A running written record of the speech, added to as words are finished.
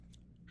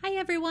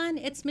everyone,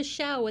 it's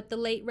Michelle with the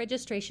Late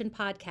Registration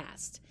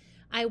Podcast.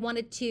 I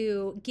wanted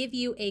to give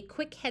you a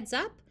quick heads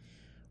up.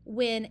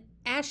 When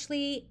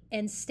Ashley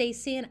and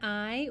Stacy and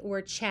I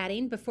were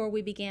chatting before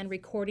we began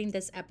recording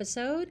this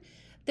episode,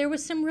 there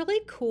was some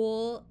really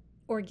cool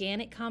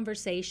organic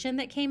conversation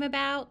that came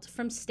about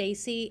from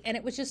Stacy, and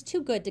it was just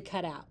too good to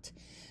cut out.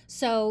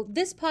 So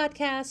this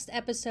podcast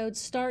episode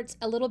starts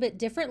a little bit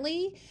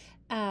differently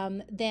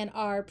than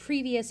our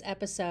previous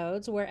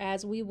episodes,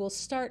 whereas we will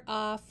start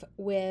off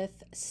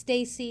with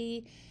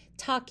Stacy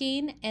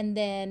talking, and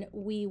then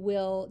we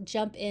will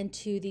jump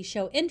into the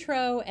show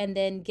intro and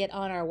then get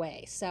on our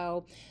way.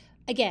 So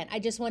again, I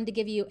just wanted to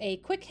give you a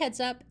quick heads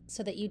up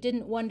so that you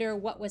didn't wonder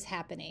what was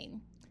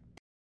happening.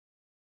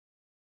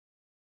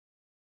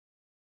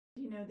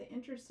 You know, the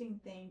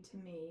interesting thing to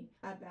me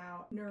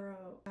about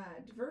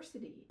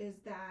neurodiversity is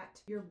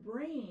that your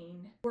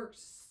brain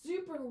works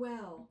super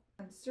well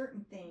on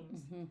certain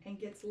things and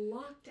gets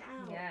locked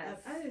out of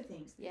other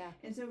things. Yeah.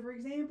 And so, for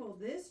example,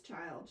 this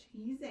child,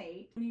 he's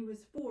 8. When he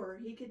was 4,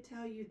 he could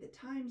tell you the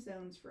time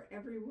zones for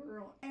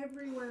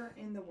everywhere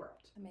in the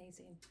world.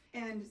 Amazing.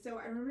 And so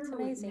I remember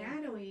with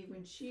Natalie,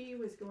 when she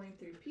was going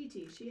through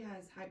PT, she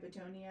has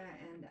hypotonia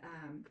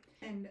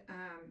and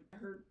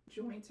her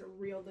joints are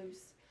real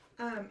loose.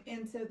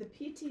 And so the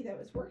PT that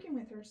was working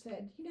with her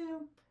said, you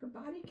know, her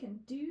body can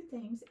do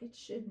things it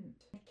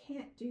shouldn't. It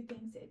can't do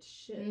things it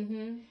should.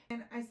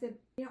 And I said,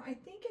 you know, I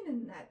think in a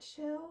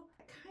nutshell,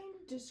 it kind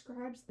of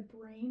describes the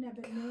brain of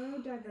a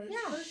neurodiverse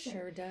person.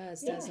 Sure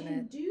does, It doesn't can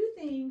it? do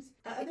things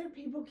other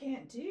people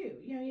can't do.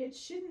 You know, it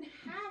shouldn't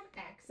have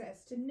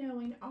access to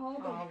knowing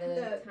all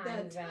the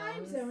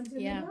time zones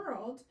in the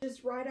world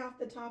just right off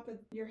the top of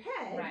your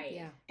head. Right.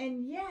 Yeah.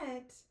 And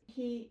yet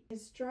he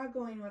is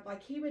struggling with,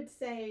 like, he would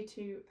say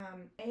to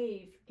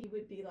Ave, he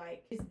would be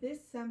like, is this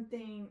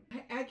something,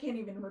 I can't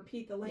even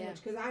repeat the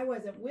language because I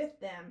wasn't with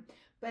them,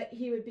 but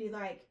he would be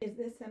like, is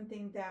this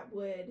something that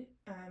would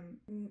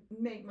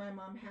make my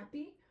mom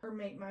happy or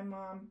make my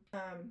mom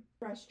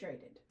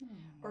frustrated?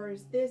 Or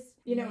is this,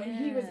 you know, and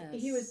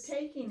he was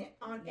taking it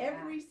on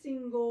every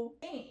single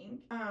thing,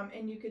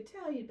 and you could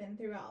tell he'd been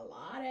through a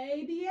lot of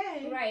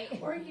ABA, right?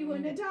 Or he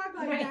wouldn't have talked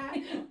like that.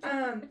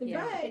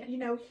 But you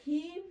know,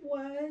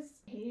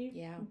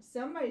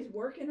 somebody's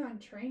working on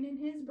training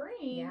his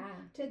brain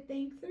to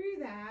think through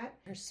that.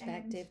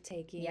 Perspective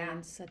taking,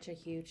 such a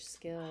huge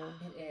skill.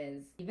 It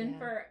is. Even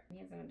for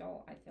me as an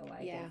adult, I feel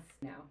like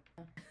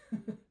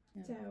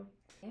So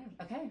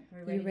okay,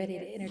 you ready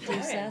to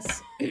introduce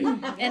us?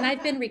 And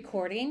I've been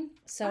recording,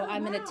 so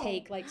I'm going to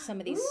take like some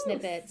of these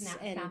snippets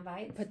and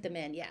put them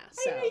in. Yeah.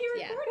 So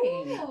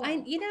recording.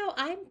 Cool.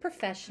 I'm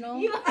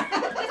professional.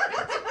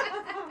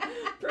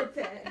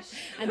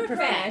 I'm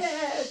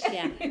professional.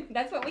 Yeah.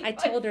 That's what we. I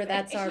told her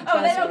that's our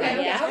buzzword. Oh,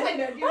 okay. Yeah. I was like,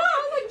 wow.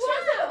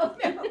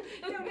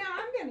 No,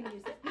 I'm going to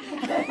use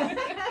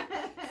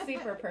it.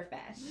 Super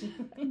professional.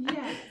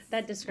 Yes.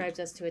 That describes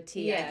us to a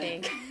T, I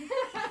think.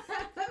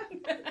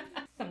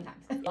 Sometimes.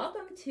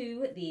 Welcome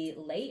to the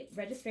Late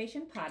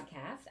Registration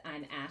Podcast.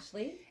 I'm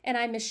Ashley. And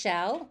I'm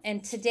Michelle.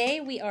 And today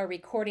we are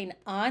recording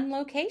on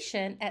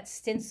location at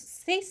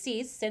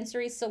Stacy's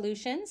Sensory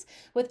Solutions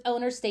with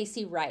owner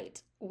Stacy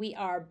Wright. We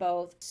are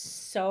both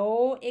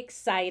so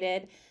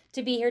excited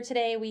to be here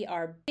today. We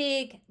are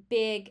big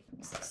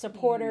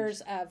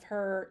supporters of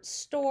her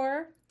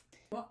store.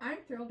 Well, I'm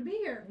thrilled to be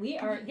here. We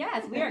are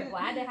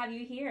glad to have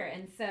you here.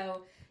 And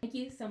so thank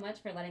you so much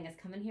for letting us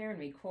come in here and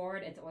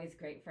record. It's always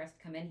great for us to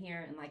come in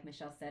here. And like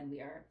Michelle said, we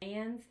are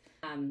fans.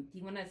 Do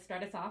you want to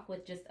start us off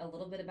with just a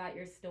little bit about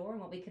your store and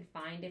what we could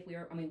find if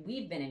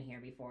we've been in here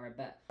before,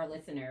 but our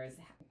listeners,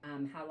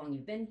 how long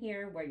you've been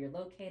here, where you're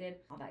located,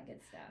 all that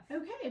good stuff.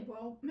 Okay,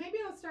 well, maybe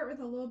I'll start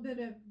with a little bit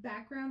of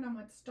background on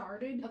what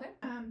started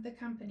the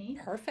company.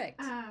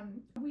 Perfect.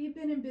 We've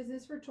been in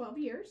business for 12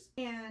 years,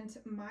 and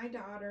my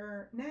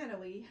daughter,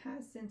 Natalie,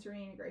 has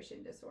sensory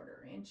integration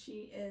disorder, and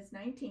she is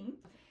 19.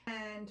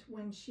 And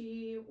when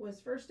she was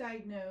first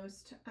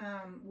diagnosed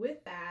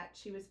with that,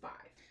 she was 5.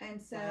 And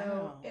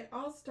so it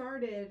all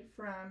started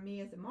from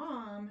me as a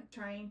mom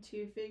trying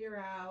to figure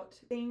out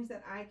things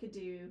that I could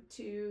do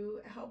to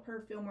help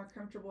her feel more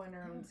comfortable in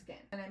her own skin.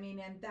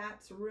 And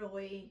that's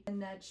really a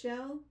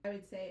nutshell, I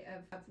would say,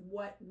 of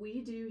what we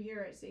do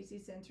here at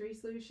Stacy Sensory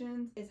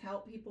Solutions is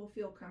help people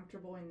feel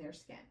comfortable in their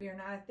skin. We are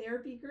not a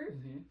therapy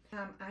group.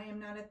 I am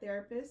not a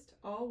therapist.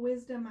 All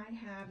wisdom I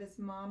have is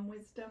mom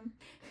wisdom.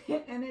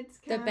 And it's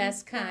the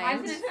best kind. I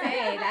was going to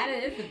say,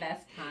 that is the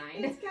best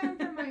kind. It's come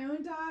from my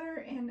own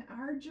daughter and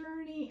our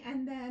journey,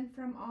 and then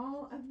from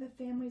all of the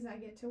families I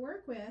get to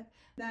work with,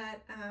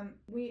 that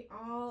we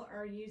all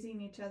are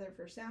using each other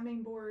for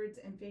sounding boards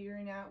and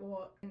figuring out,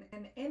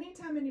 and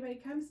anytime anybody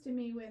comes to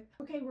me with,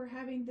 okay, we're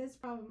having this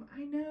problem,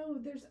 I know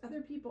there's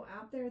other people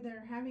out there that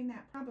are having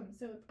that problem.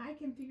 So if I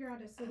can figure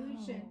out a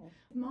solution,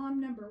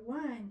 mom number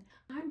 1,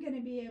 I'm going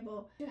to be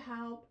able to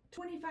help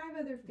 25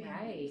 other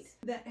families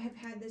that have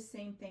had the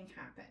same thing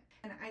happen.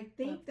 And I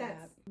think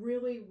that's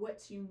really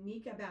what's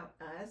unique about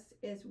us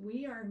is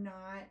we are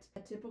not a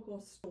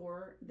typical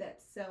store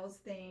that sells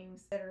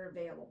things that are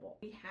available.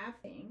 We have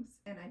things,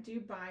 and I do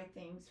buy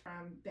things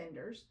from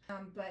vendors.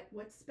 But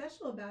what's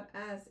special about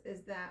us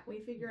is that we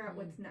figure out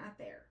what's not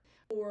there.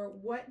 Or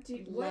I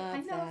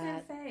was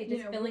gonna say,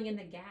 just filling in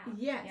the gap.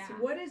 Yes,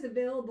 what is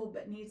available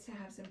but needs to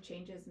have some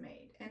changes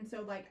made. And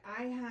so like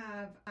I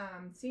have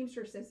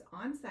seamstresses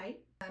on site,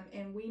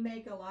 and we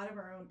make a lot of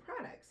our own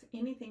products.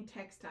 Anything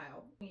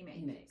textile we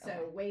make.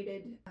 So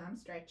weighted,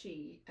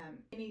 stretchy,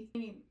 any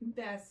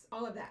vests,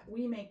 all of that.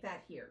 We make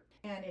that here.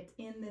 And it's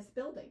in this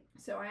building.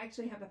 So I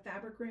actually have a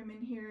fabric room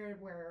in here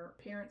where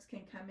parents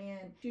can come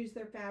in, choose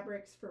their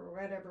fabrics for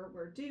whatever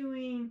we're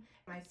doing.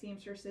 My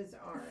seamstresses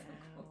are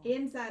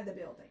inside the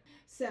building.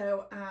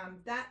 So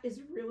that is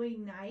really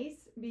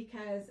nice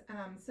because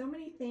so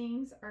many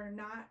things are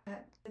not,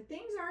 the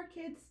things our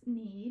kids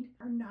need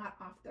are not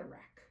off the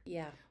rack.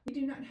 Yeah. We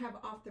do not have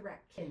off the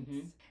rack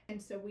kits.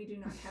 And so we do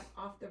not have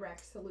off the rack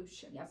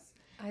solutions. Yep.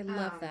 I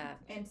love that.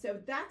 And so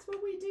that's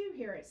what we do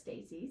here at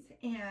Stacy's.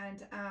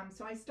 And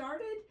so I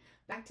started,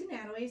 back to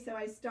Natalie, so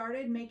I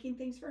started making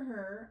things for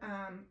her.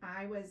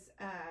 I was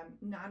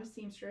not a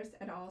seamstress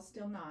at all,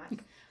 still not.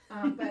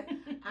 But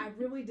I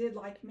really did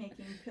like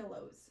making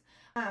pillows.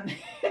 So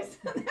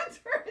that's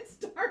where it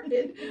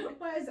started,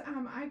 was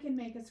I can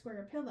make a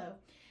square pillow.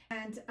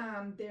 And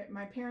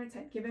my parents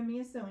had given me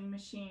a sewing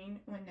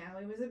machine when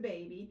Natalie was a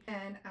baby,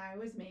 and I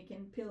was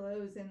making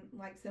pillows and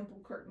like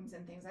simple curtains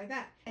and things like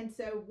that. And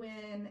so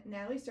when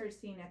Natalie started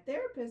seeing a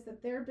therapist, the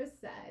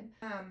therapist said,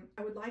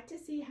 I would like to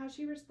see how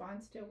she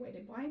responds to a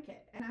weighted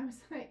blanket. And I was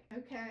like,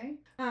 okay.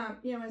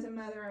 As a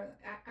mother,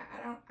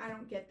 I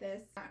don't get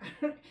this.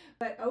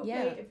 But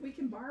okay, if we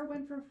can borrow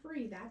one for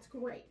free, that's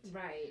great.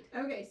 Right.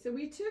 Okay, so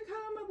we took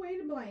home a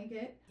weighted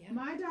blanket. Yeah.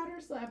 My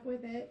daughter slept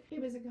with it.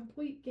 It was a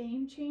complete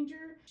game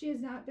changer. She has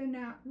not been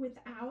out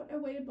without a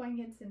weighted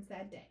blanket since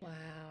that day.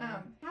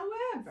 Wow.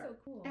 However,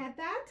 so cool. At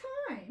that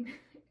time,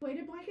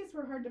 weighted blankets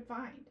were hard to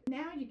find.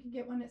 Now you can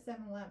get one at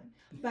 7-Eleven.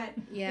 But,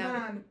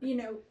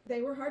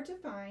 they were hard to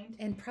find.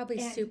 And probably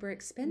super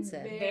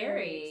expensive.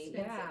 Very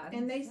expensive. Yeah.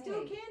 And they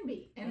still can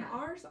be. And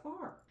ours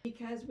are,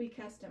 because we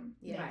custom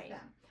make them.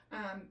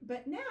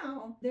 But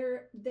now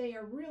they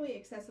are really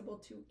accessible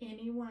to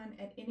anyone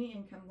at any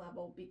income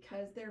level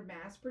because they're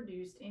mass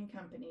produced in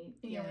company,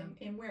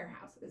 in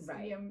warehouses,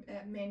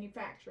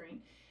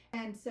 manufacturing.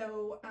 And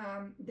so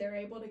they're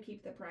able to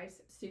keep the price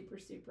super,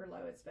 super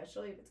low,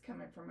 especially if it's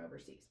coming from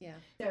overseas. Yeah.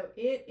 So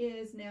it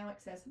is now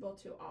accessible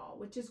to all,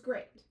 which is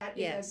great. That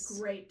is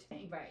a great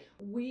thing. Right.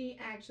 We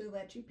actually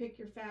let you pick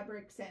your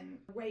fabrics and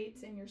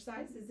weights and your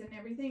sizes and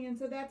everything. And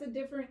so that's a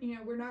different,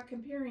 we're not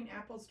comparing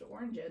apples to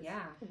oranges.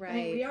 Yeah. Right. I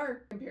mean, we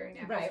are comparing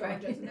apples to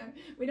oranges. No,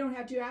 we don't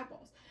have two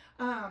apples.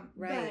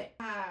 Right.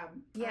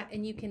 But,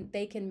 and you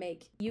can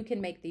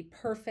make the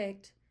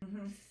perfect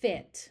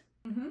fit.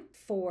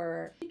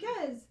 For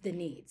because the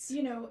needs,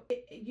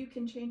 you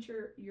can change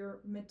your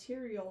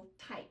material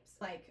types.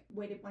 Like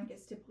weighted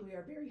blankets typically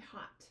are very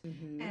hot,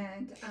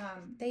 and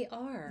they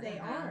are,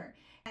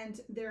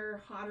 and there are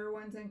hotter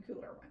ones and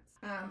cooler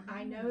ones.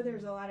 I know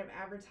there's a lot of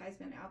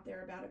advertisement out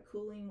there about a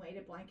cooling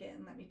weighted blanket,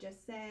 and let me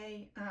just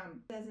say,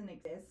 doesn't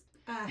exist.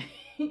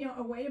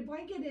 A weighted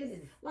blanket is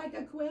like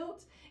a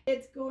quilt.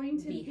 It's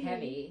going to be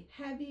heavy.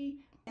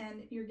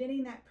 And you're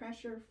getting that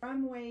pressure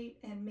from weight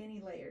and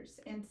many layers.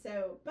 And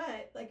so,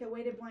 but like a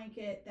weighted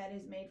blanket that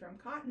is made from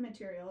cotton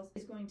materials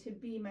is going to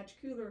be much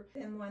cooler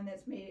than one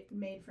that's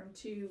made from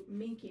two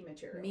minky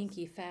materials.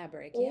 Minky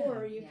fabric,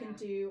 Or you can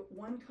do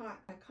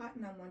a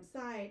cotton on one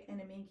side and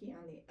a minky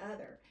on the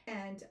other.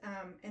 And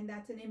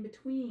that's an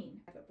in-between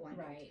type of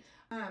blanket. Right.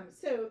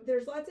 So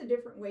there's lots of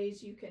different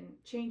ways you can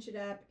change it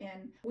up,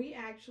 and we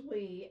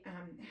actually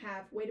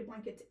have weighted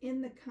blankets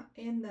in the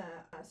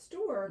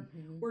store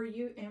where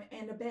you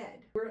and a bed.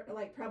 We're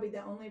like probably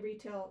the only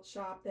retail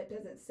shop that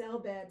doesn't sell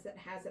beds that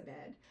has a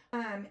bed,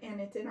 and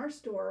it's in our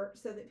store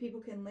so that people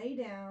can lay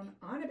down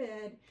on a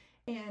bed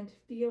and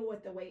feel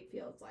what the weight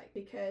feels like.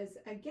 Because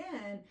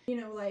again,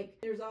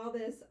 there's all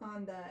this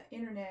on the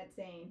internet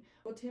saying,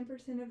 well,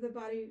 10% of the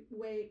body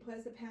weight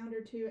plus a pound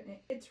or two, and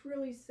it's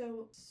really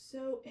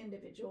so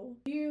individual.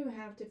 You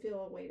have to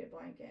feel a weighted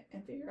blanket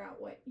and figure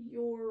out what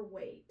your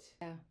weight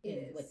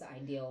is. What's the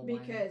ideal one.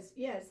 Because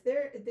yes,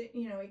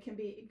 it can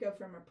go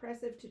from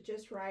oppressive to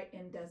just right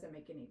and doesn't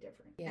make any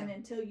difference. Yeah. And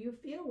until you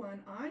feel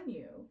one on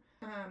you,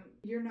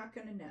 you're not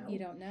going to know. You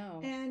don't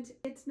know. And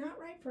it's not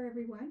right for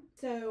everyone.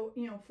 So,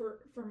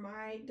 for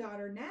my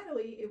daughter,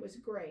 Natalie, it was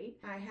great.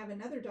 I have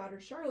another daughter,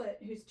 Charlotte,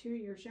 who's 2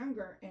 years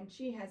younger, and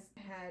she has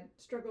had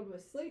struggled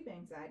with sleep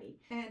anxiety,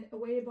 and a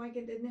weighted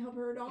blanket didn't help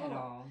her at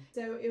all.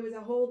 So it was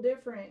a whole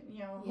different,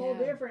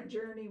 different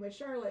journey with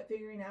Charlotte,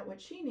 figuring out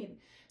what she needed.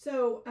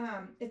 So,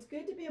 it's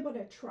good to be able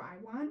to try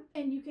one,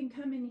 and you can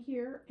come in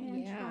here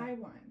and try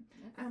one.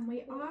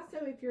 We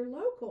also, if you're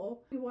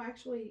local, we will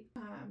actually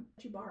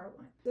let you borrow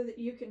one so that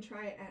you can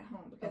try it at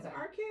home. Because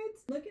our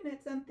kids looking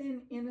at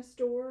something in a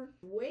store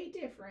way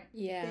different different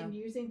Yeah. than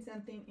using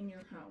something in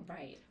your home.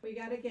 Right. We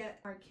got to get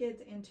our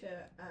kids into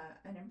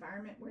an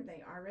environment where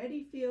they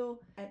already feel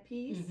at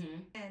peace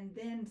and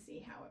then see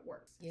how it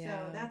works.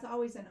 Yeah. So that's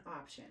always an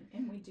option.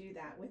 And we do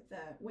that with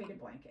the weighted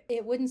blanket.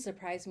 It wouldn't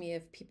surprise me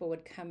if people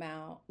would come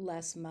out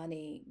less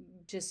money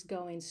just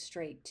going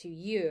straight to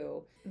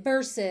you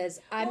versus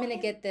I'm going to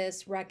get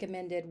this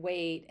recommended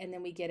weight and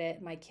then we get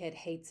it. My kid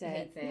hates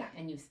it. Yeah.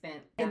 And you've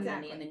spent that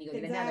money and then you go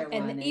get another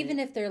one. And even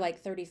if they're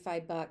like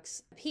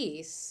 $35 a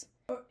piece,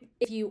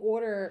 if you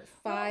order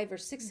 5 or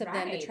 6 of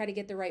them to try to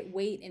get the right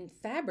weight and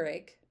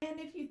fabric. And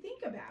if you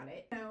think about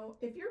it,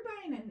 if you're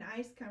buying a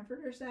nice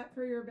comforter set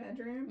for your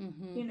bedroom,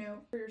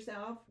 for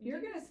yourself, you're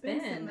going to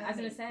spend some money. I was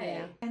going to say.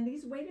 Yeah. And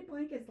these weighted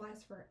blankets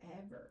last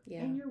forever.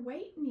 Yeah. And your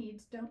weight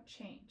needs don't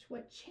change.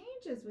 What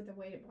changes with a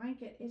weighted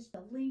blanket is the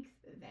length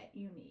that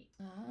you need.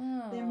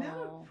 Oh. The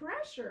amount of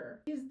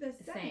pressure is the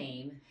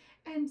same.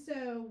 And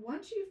so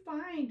once you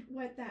find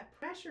what that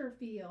pressure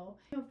feel,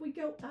 if we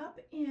go up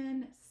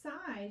in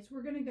size,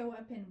 we're going to go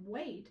up in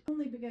weight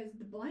only because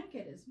the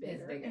blanket is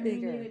bigger. And we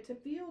need it to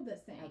feel the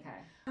same.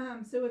 Okay.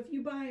 So if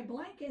you buy a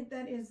blanket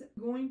that is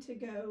going to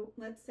go,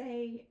 let's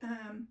say,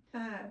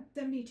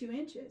 72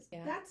 inches,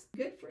 that's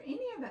good for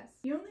any of us.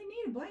 You only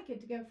need a blanket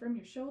to go from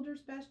your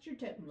shoulders past your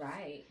toes.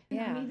 Right. And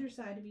on either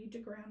side of you to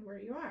ground where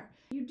you are.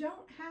 You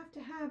don't have to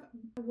have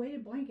a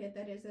weighted blanket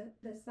that is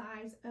the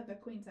size of a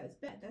queen size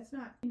bed. That's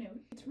not,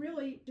 it's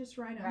really just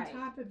right on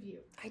top of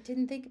you. I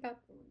didn't think about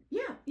that.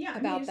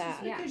 About it's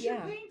that. Just because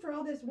you're paying for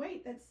all this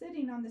weight that's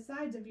sitting on the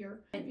sides of your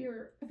bed. And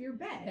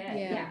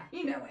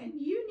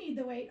you need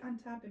the weight on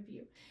top of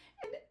you.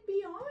 And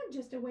beyond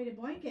just a weighted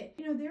blanket,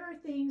 there are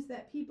things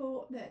that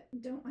people that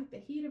don't like the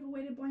heat of a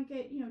weighted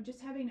blanket,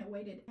 just having a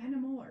weighted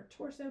animal or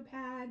torso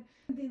pad,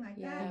 something like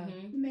that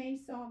may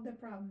solve the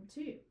problem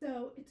too.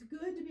 So it's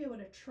good to be able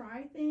to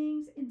try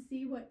things and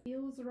see what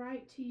feels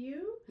right to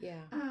you.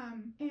 Yeah.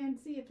 And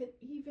see if it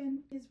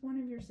even is one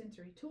of your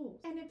sensory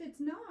tools. And if it's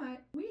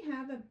not, we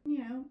have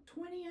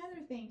 20 other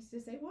things to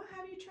say, well,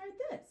 have you tried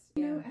this?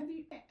 Have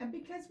you,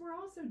 because we're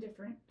all so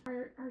different.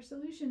 Our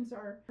solutions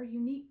are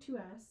unique to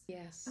us.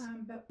 Yes.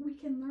 But we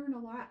can learn a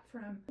lot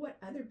from what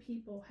other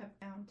people have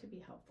found to be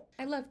helpful.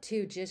 I love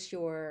too, just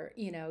your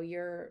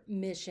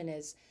mission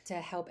is to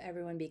help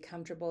everyone be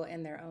comfortable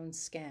in their own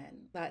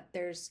skin. But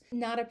there's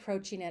not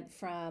approaching it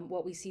from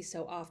what we see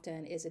so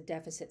often is a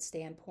deficit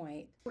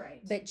standpoint.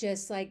 Right. But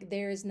just like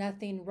there is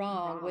nothing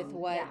wrong with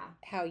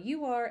how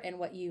you are and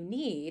what you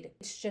need.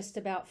 It's just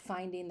about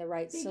finding the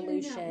right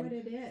solution what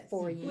it is.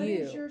 for you. What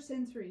is your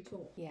sensory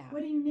tool? Yeah.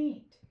 What do you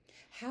need?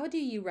 How do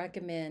you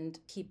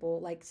recommend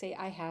people, like say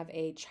I have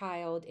a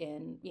child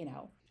in,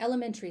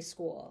 elementary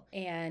school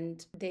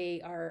and they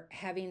are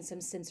having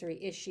some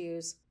sensory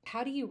issues.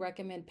 How do you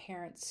recommend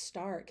parents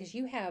start? Because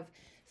you have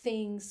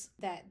things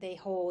that they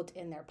hold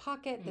in their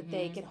pocket that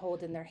they can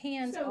hold in their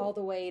hands all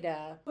the way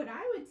to... What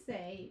I would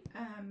say,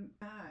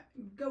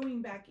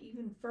 going back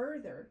even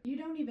further, you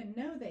don't even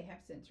know they have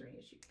sensory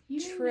issues.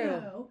 You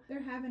know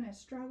they're having a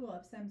struggle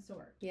of some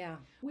sort. Yeah.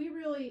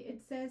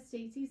 It says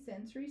Stacy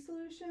Sensory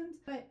Solutions,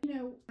 but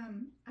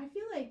I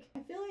feel like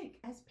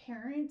as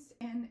parents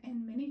and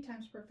many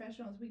times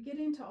professionals, we get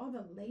into all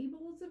the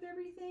labels of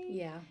everything.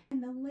 Yeah.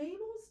 And the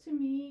labels to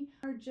me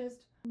are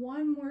just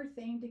one more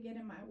thing to get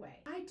in my way.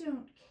 I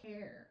don't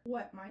care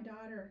what my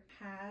daughter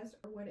has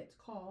or what it's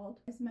called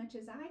as much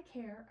as I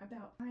care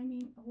about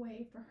finding a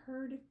way for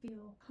her to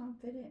feel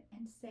confident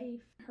and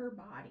safe in her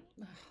body.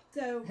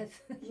 So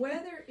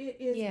whether it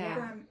is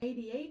from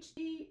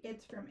ADHD,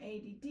 it's from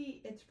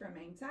ADD, it's from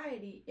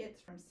anxiety,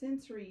 it's from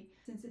sensory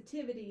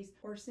sensitivities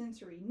or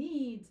sensory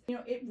needs,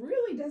 it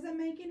really doesn't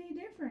make any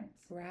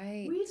difference.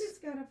 Right. We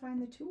just got to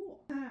find the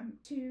tool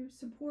to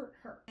support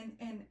her.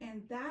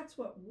 And that's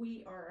what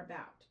we are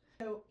about.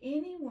 So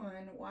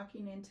anyone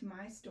walking into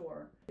my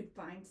store could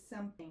find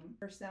something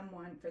for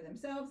someone, for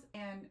themselves,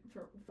 and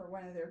for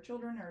one of their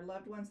children or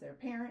loved ones, their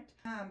parent,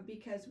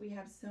 because we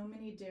have so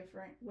many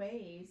different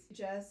ways to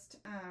just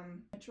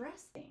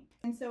address things.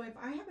 And so if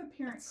I have a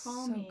parent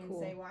call me and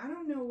say, well, I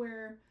don't know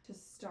where to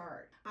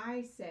start,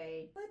 I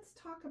say, let's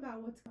talk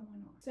about what's going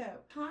on. So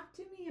talk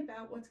to me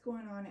about what's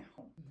going on at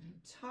home.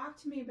 Talk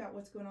to me about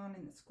what's going on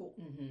in the school.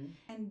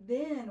 And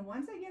then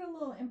once I get a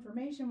little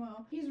information,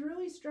 well, he's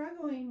really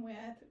struggling with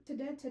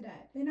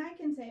then I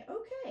can say,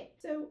 okay,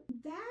 so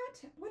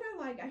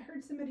I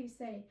heard somebody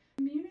say,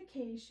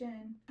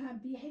 communication,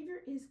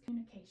 behavior is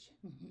communication.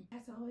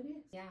 That's all it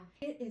is. Yeah.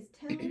 It is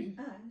telling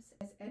us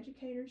as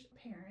educators,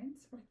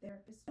 parents, or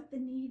therapists what the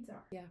needs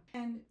are. Yeah.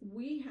 And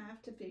we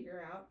have to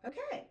figure out,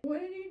 okay,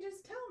 what did you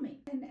just tell me?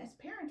 And as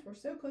parents, we're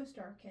so close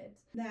to our kids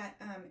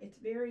that it's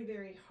very,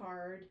 very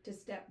hard to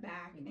step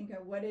back and go,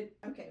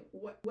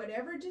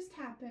 whatever just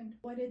happened,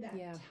 what did that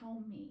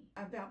tell me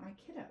about my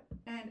kiddo?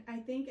 And I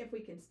think if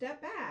we can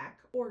step back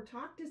or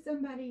talk to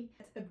somebody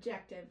that's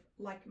objective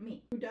like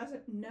me, who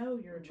doesn't know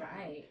your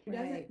child, who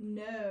doesn't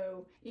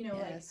know,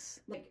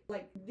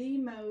 like the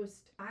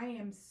most, I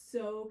am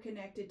so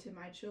connected to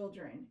my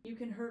children. You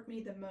can hurt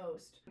me the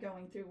most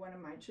going through one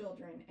of my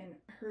children and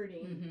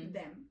hurting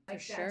them.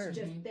 Like that's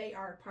just, they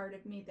are part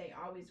of me. They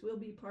always will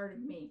be part of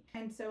me.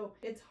 And so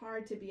it's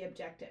hard to be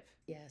objective.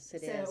 Yes,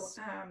 it is.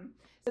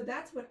 So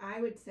that's what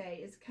I would say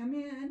is come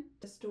in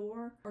the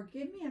store or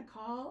give me a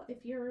call if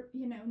you're,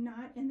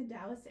 not in the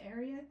Dallas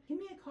area. Give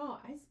me a call.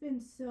 I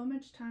spend so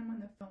much time on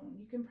the phone.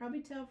 You can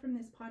probably tell from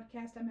this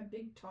podcast I'm a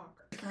big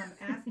talker.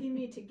 Asking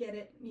me to get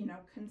it,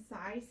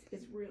 concise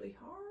is really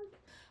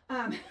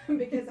hard.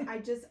 Because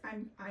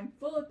I'm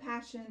full of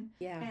passion,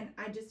 and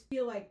I just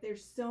feel like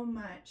there's so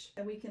much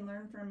that we can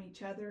learn from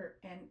each other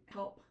and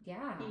help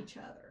each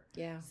other.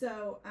 Yeah.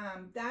 So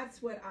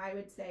that's what I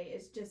would say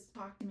is just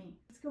talk to me.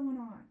 What's going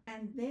on?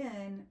 And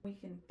then we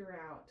can figure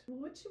out,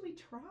 well, what should we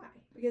try?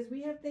 Because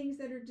we have things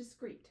that are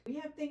discreet. We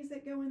have things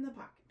that go in the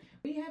pocket.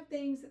 We have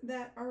things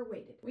that are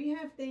weighted. We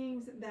have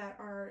things that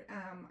are,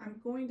 I'm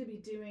going to be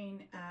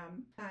doing,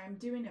 I'm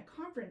doing a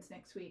conference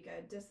next week,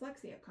 a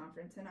dyslexia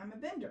conference, and I'm a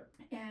vendor.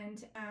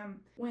 And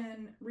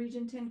when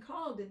Region 10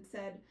 called and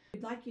said,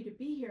 we'd like you to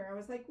be here, I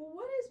was like, well,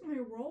 what is my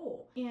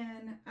role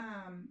in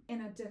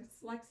a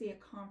dyslexia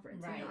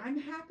conference? Right. I'm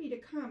happy to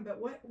come, but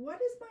what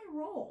is my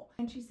role?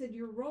 And she said,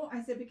 your role,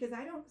 I said, because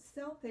I don't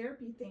sell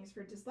therapy things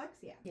for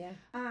dyslexia. Yeah.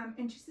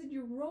 And she said,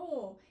 your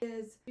role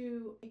is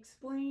to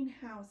explain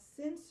how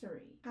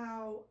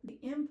how the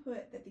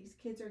input that these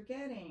kids are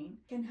getting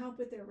can help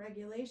with their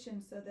regulation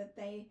so that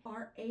they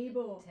are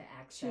able to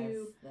access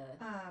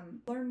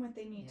learn what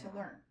they need to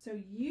learn. So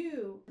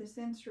you, the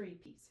sensory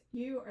piece,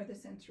 you are the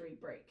sensory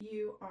break.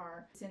 You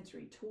are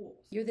sensory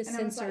tools. You're the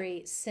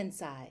sensory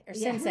sensei.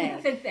 Sensory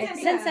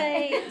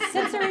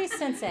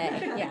sensei.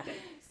 Yeah.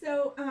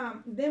 So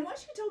then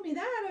once she told me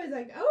that, I was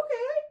like,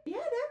 okay,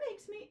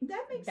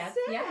 that makes sense.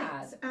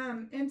 Yeah.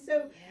 And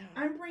so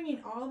I'm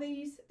bringing all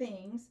these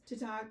things to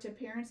talk to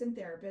parents and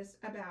therapists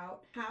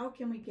about how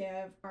can we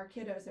give our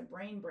kiddos a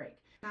brain break?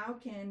 How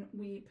can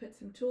we put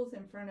some tools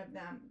in front of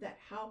them that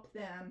help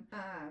them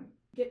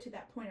get to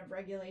that point of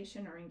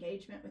regulation or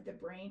engagement with the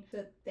brain so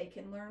that they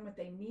can learn what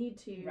they need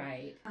to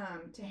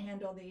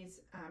handle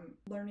these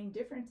learning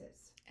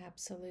differences.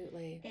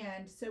 Absolutely.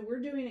 And so we're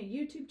doing a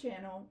YouTube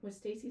channel with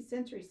Stacy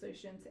Sensory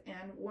Solutions,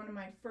 and one of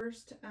my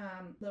first,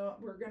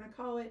 we're going to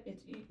call it,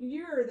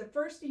 you're the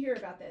first to hear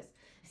about this,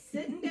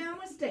 Sitting Down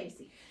with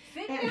Stacy.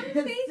 Sitting down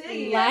with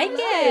Stacy. Like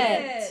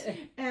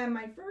it. And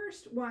my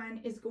first one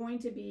is going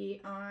to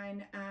be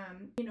on,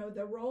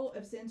 the role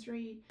of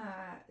sensory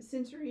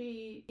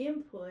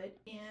input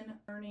in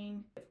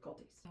learning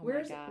difficulties. Oh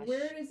my gosh.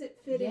 Where does it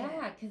fit in?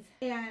 Yeah,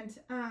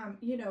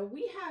 and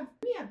we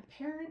have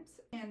parents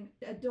and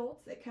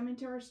adults that come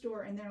into our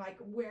store and they're like,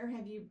 where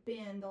have you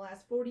been the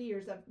last 40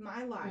 years of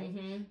my life?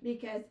 Mm-hmm.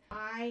 Because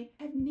I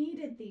have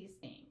needed these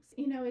things.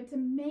 It's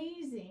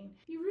amazing.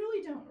 You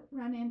really don't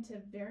run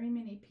into very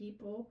many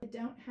people that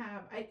don't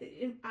have.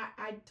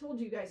 I told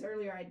you guys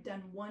earlier I'd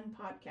done one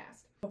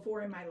podcast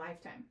before in my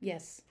lifetime.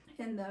 Yes.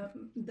 And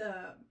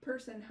the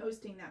person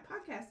hosting that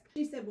podcast,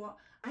 she said, well,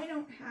 I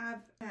don't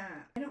have,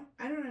 I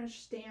don't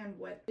understand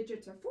what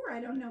digits are for. I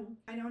don't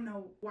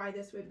know why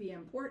this would be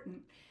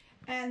important.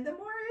 And the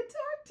more I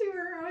talked to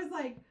her, I was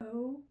like,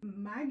 oh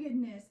my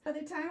goodness. By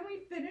the time we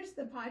finished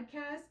the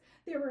podcast,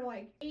 there were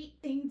like 8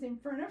 things in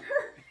front of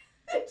her.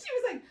 And she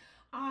was like,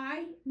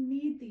 I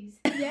need these.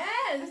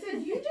 Yes. I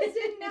said, you just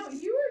didn't know.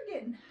 You were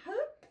getting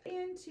hooked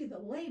into the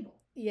label.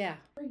 Yeah.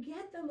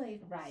 Forget the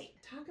label. Right.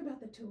 Talk about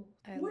the tool.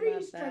 I what love are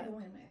you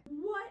struggling with?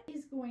 What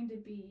is going to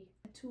be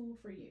a tool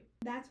for you?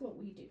 That's what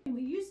we do. And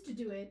we used to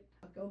do it.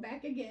 I'll go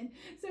back again.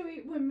 So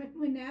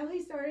when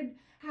Natalie started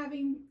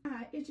having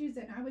issues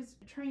and I was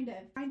trying to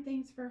find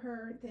things for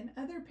her, then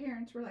other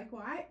parents were like,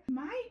 well,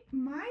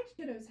 my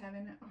kiddo's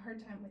having a hard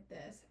time with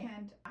this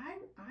and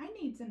I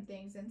need some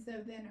things. And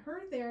so then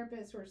her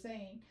therapists were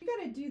saying, you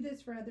got to do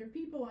this for other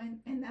people.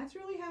 And that's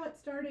really how it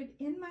started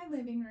in my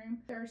living room.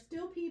 There are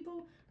still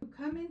people who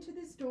come into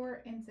the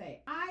store and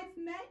say, I've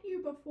met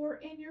you before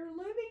in your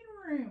living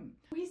room.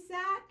 We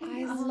sat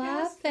and I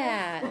love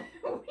that.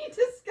 We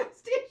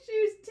discussed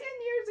issues 10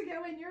 years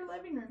ago in your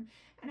living room.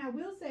 And I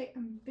will say,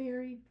 I'm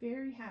very,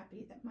 very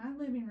happy that my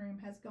living room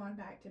has gone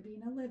back to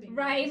being a living room.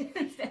 Right.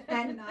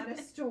 And not a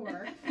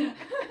store.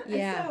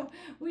 Yeah. So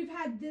we've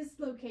had this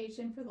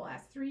location for the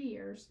last 3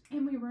 years,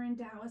 and we were in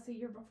Dallas a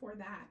year before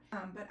that.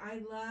 But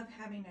I love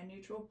having a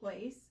neutral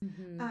place.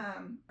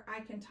 Where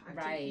I can talk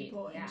to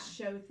people and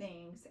show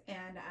things.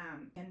 And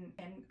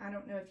I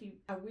don't know if you,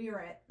 we are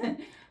at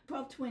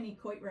 1220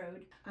 Coit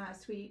Road,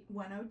 Suite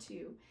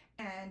 102.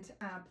 And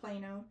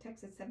Plano,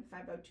 Texas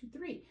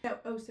 75023. No,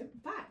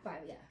 075.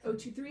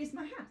 023 is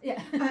my house.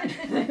 Yeah.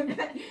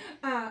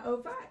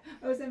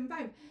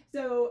 075.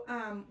 So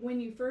when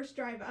you first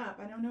drive up,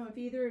 I don't know if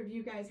either of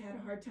you guys had a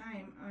hard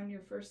time on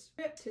your first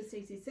trip to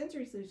Stacy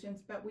Sensory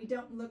Solutions, but we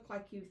don't look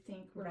like you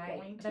think we're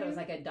going to. I thought it was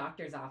like a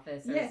doctor's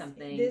office or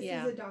something. This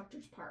is a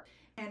doctor's park.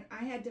 And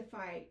I had to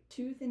fight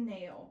tooth and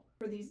nail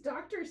for these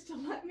doctors to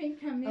let me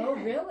come in. Oh,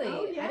 really?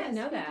 Oh, yes. I didn't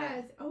know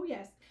that.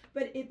 Yes.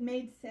 But it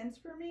made sense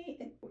for me.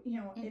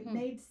 It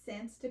made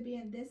sense to be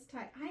in this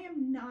type. I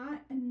am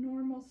not a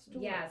normal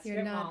store. Yes,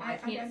 you're not. I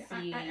can't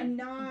see. I am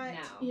not,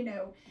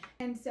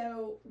 And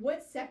so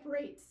what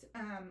separates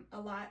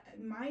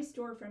my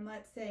store from,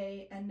 let's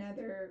say,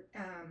 another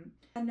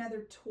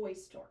toy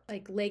store.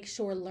 Like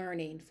Lakeshore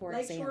Learning, for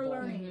example. Lakeshore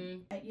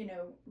Learning,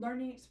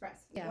 Learning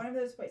Express. Yeah. One of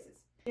those places.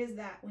 Is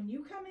that when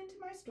you come into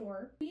my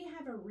store, we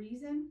have a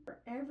reason for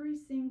every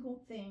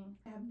single thing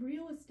of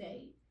real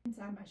estate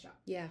inside my shop.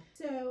 Yeah.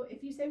 So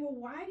if you say, well,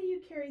 why do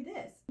you carry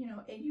this?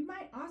 And you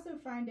might also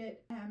find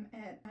it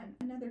at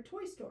another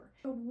toy store.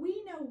 But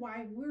we know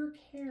why we're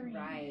carrying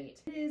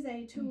it. It is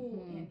a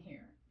tool in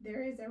here.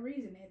 There is a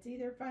reason. It's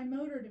either for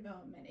motor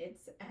development.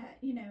 It's,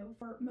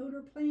 for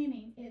motor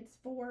planning. It's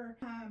for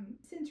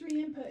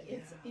sensory input. Yeah.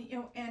 It's,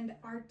 and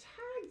our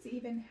tags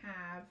even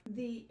have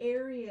the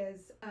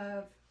areas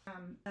of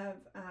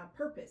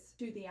purpose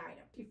to the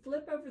item. If you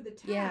flip over the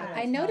tag,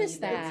 I noticed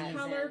that. It's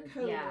color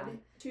coded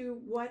to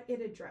what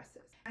it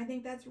addresses. I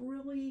think that's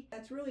really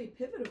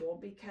pivotal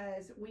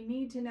because we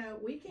need to know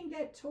we can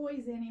get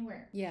toys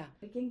anywhere. Yeah.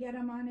 We can get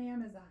them on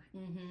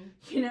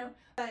Amazon.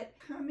 But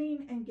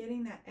coming and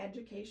getting that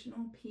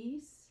educational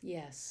piece.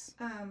 Yes.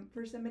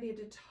 For somebody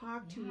to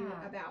talk to you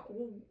about,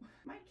 well,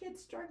 my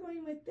kid's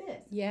struggling with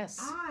this. Yes.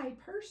 I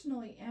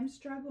personally am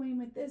struggling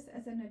with this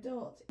as an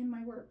adult in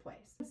my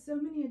workplace. So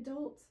many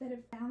adults that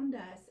have found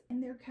us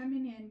and they're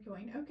coming in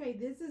going, okay,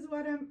 this is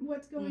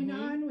what's going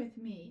on with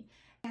me.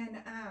 And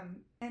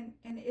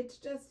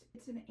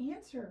it's an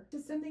answer to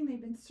something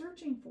they've been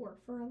searching for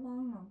a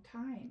long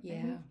time. Yeah.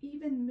 And we've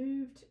even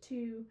moved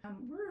to,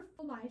 we're a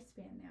full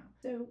lifespan now.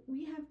 So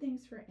we have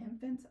things for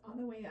infants all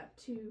the way up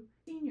to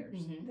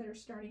seniors that are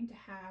starting to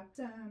have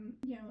some,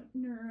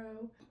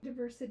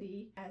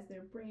 neurodiversity as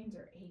their brains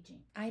are aging.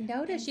 I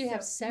noticed you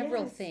have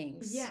several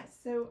things. Yes.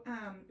 So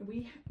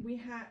we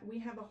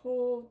have a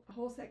whole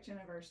section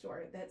of our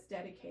store that's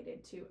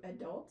dedicated to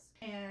adults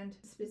and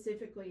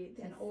specifically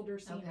then older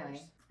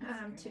seniors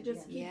to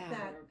just keep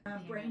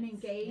that brain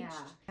engaged.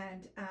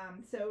 And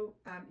so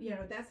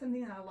that's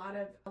something that a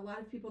lot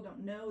of people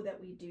don't know that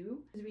we do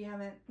because we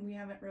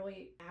haven't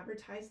really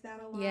advertised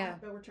that a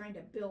lot. But we're trying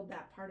to build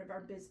that part of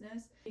our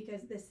business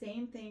because the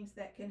same things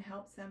that can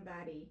help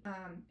somebody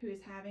who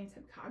is having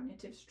some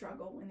cognitive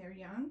struggle when they're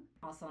young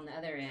also on the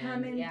other end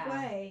come in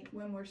play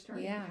when we're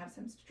starting to have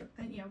some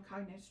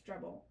cognitive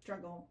struggle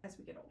as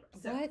we get older.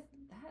 So what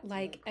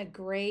like a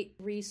great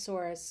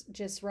resource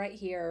just right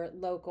here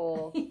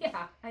local.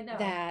 I know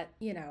that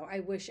I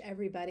wish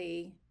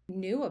everybody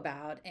knew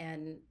about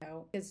and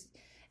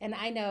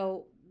I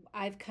know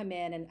I've come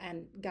in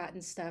and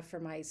gotten stuff for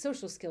my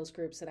social skills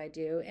groups that I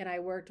do, and I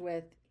worked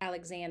with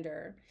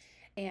Alexander,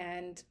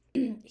 and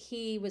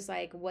he was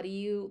like, what are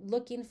you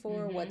looking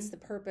for? What's the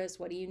purpose?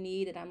 What do you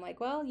need? And I'm like,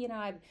 well,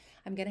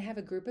 I'm going to have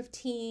a group of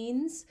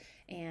teens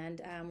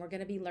and we're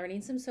going to be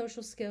learning some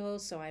social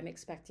skills. So I'm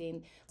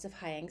expecting lots of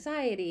high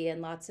anxiety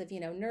and lots of,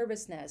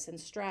 nervousness and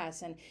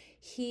stress. And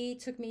he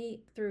took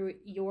me through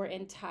your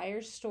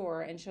entire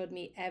store and showed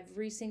me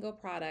every single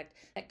product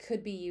that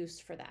could be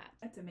used for that.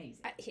 That's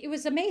amazing. It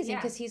was amazing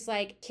because he's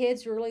like,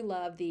 kids really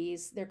love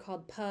these. They're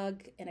called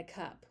Pug in a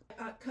Cup.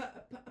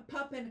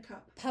 Pup in a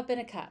cup. Pup in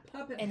a cup.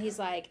 And he's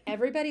like,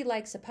 everybody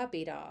likes a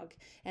puppy dog,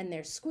 and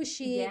they're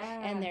squishy,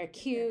 and they're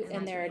cute,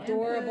 and they're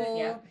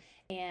adorable,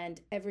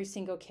 and every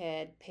single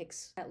kid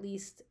picks at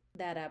least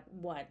that up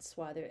once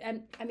while they're.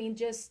 And I mean,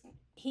 just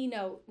he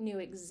knew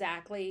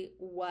exactly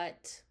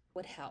what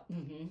would help.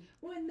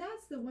 Well, and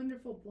that's the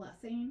wonderful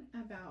blessing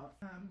about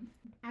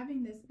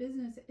having this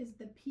business is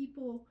the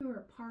people who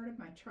are part of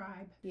my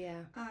tribe.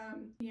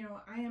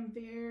 I am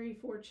very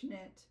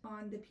fortunate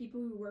on the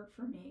people who work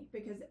for me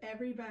because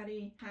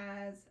everybody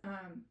has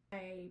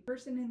a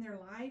person in their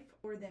life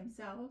or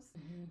themselves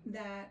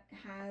that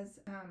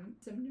has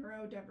some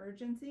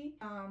neurodivergency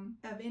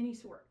of any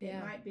sort. It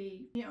might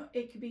be,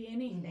 it could be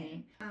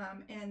anything.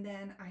 And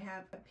then I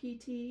have a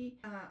PT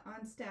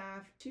on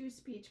staff, 2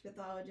 speech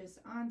pathologists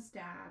on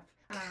staff.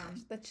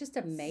 That's just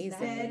amazing.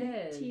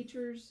 SED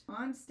teachers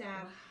on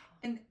staff,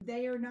 and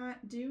they are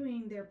not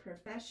doing their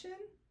profession.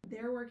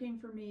 They're working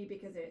for me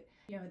because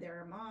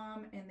they're a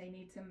mom and they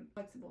need some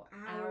flexible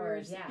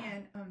hours.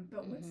 And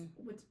but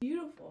what's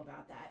beautiful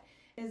about that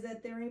is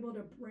that they're able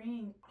to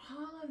bring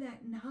all of that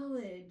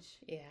knowledge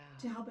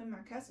to helping my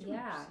customers.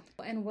 Yeah.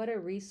 And what a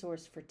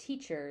resource for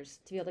teachers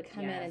to be able to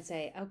come in and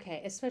say,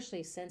 okay,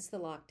 especially since the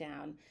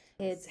lockdown,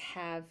 kids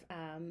have,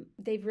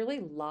 they've really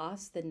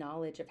lost the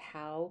knowledge of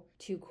how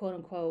to quote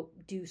unquote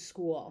do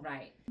school.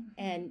 Right.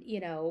 And, you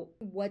know,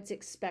 what's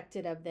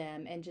expected of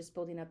them and just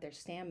building up their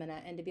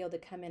stamina, and to be able to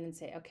come in and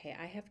say, okay,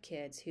 I have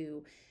kids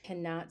who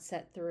cannot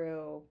sit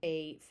through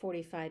a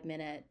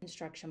 45-minute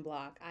instruction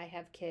block. I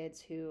have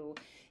kids who,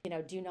 you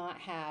know, do not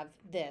have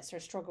this or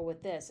struggle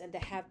with this, and to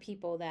have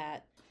people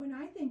that. When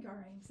I think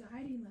our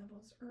anxiety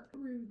levels are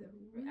through the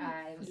roof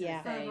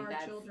of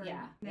our children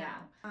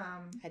now.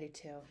 I do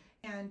too.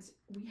 And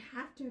we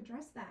have to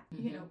address that.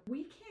 You know,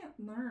 we can't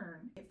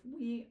learn if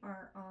we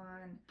are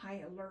on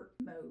high alert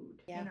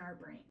mode in our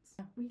brains.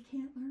 We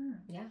can't learn.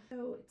 Yeah.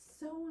 So it's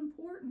so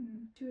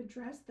important to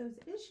address those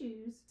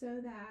issues so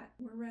that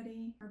we're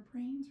ready, our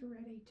brains are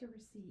ready to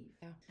receive.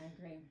 Yeah, I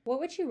agree. What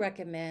would you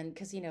recommend?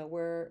 Because, you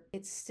know,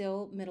 it's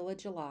still middle of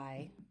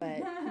July,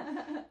 but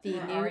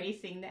we're already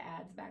seeing the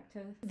ads back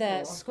to school.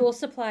 The school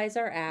supplies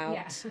are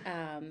out.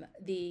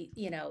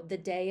 The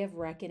day of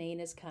reckoning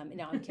is coming.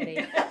 No, I'm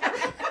kidding.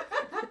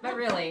 But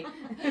really,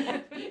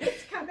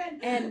 it's coming.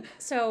 And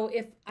so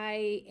if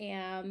I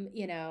am,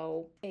 you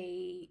know,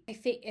 I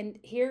think, and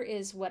here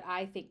is what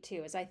I think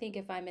too, is I think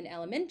if I'm an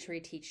elementary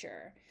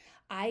teacher,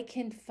 I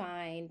can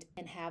find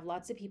and have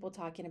lots of people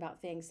talking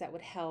about things that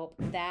would help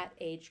that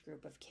age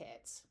group of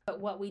kids.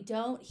 But what we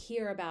don't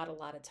hear about a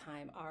lot of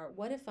time are,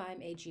 what if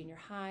I'm a junior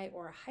high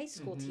or a high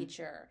school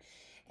teacher,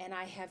 and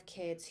I have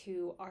kids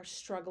who are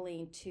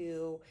struggling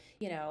to,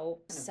 you know,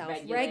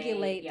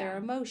 self-regulate their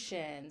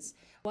emotions?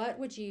 What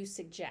would you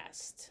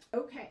suggest?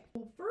 Okay.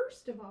 Well,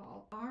 first of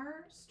all,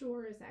 our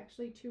store is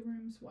actually 2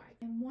 rooms wide.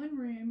 And one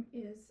room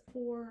is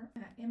for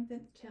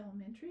infant to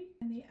elementary,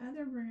 and the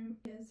other room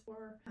is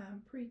for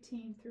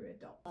preteen through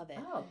adult. Love it.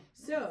 Oh.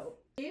 So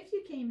if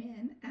you came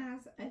in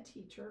as a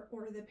teacher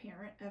or the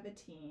parent of a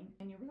teen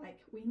and you were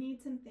like, we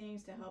need some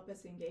things to help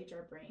us engage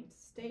our brains,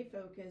 stay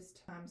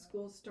focused,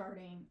 school's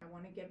starting, I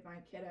want to give my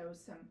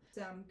kiddos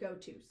some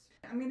go-tos,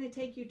 I'm going to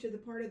take you to the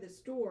part of the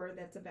store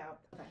that's about.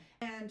 Okay.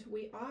 And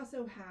we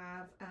also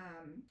have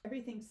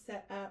everything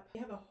set up. We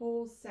have a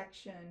whole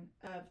section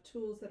of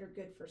tools that are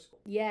good for school.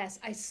 Yes,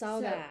 I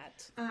saw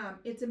that.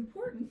 It's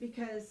important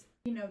because,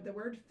 you know, the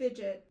word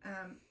fidget,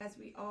 as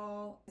we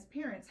all, as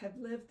parents, have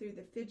lived through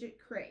the fidget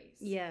craze.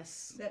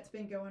 Yes. That's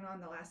been going on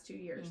the last 2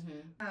 years.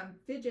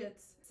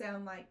 Fidgets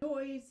sound like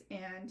toys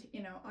and,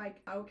 you know,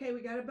 like, okay,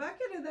 we got a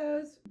bucket of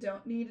those.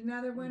 Don't need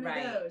another one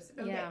of those.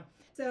 Okay. Yeah.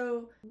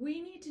 So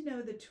we need to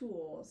know the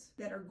tools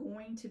that are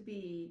going to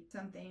be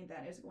something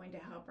that is going to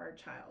help our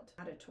child,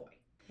 not a toy.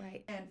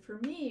 Right. And for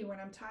me, when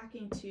I'm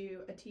talking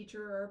to a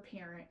teacher or a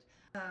parent,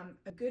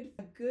 a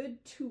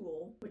good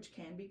tool, which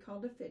can be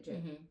called a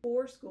fidget,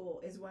 for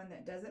school is one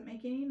that doesn't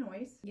make any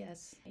noise.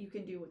 Yes. You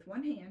can do with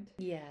one hand.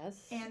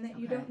 Yes. And that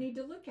you don't need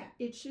to look at.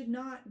 It should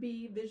not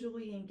be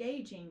visually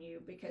engaging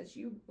you because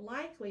you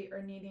likely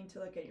are needing to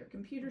look at your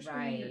computer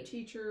screen, your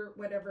teacher,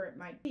 whatever it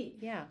might be.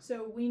 Yeah.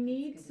 So we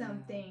need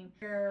something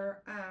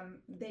where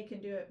they can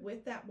do it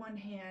with that one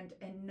hand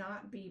and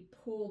not be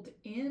pulled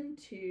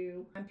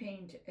into, I'm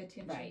paying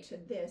attention to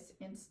this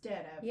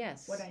instead of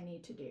what I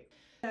need to do.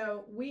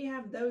 So we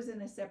have those in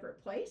a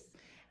separate place.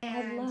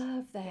 And, I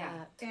love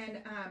that.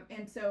 And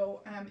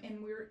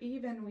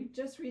we've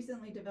just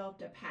recently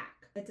developed a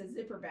pack. It's a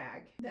zipper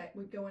bag that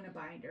would go in a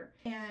binder.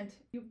 And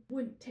you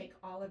wouldn't take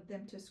all of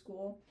them to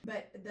school,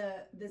 but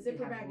the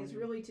zipper bag is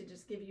really to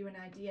just give you an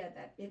idea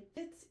that it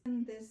fits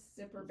in this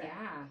zipper bag.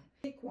 Yeah.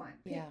 Pick one,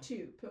 pick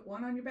 2, put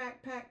one on your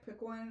backpack, put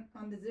one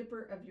on the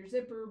zipper of your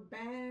zipper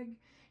bag,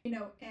 you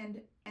know,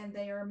 and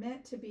they are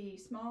meant to be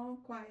small,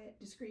 quiet,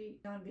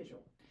 discreet,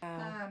 non-visual.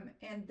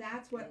 And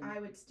that's what I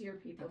would steer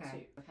people to.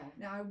 Okay.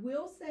 Now, I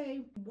will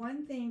say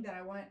one thing that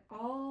I want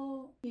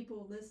all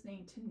people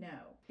listening to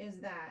know is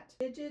that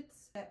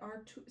fidgets that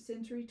are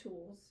sensory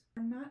tools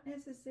are not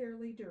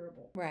necessarily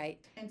durable.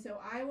 Right. And so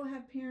I will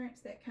have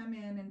parents that come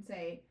in and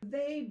say,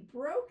 they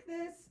broke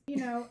this, you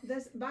know,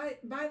 this by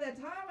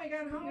the time I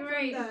got home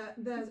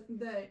from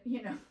the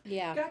you know,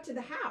 got to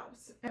the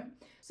house.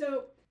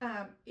 So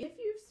if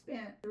you've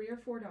spent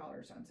 $3 or $4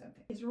 on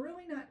something, it's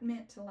really not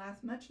meant to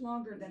last much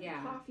longer than the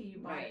coffee you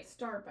bought at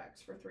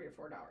Starbucks for $3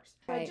 or $4.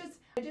 Right.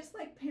 I just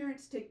like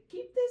parents to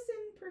keep this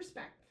in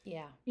perspective.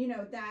 Yeah. You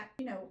know, that,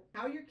 you know,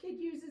 how your kid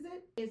uses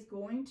it is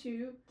going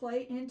to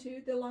play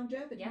into the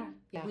longevity.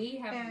 Yeah. We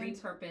have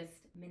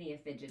repurposed many of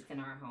fidgets in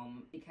our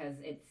home because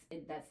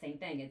it's that same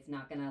thing. It's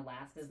not going to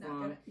last as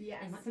long.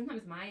 And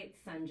sometimes my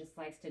son just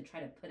likes to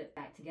try to put it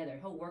back together.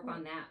 He'll work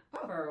on that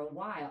for a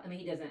while. I mean,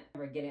 he doesn't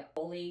ever get it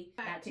fully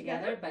back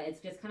together, but it's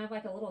just kind of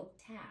like a little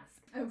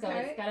task. Okay. So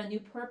it's got a new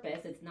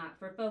purpose. It's not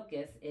for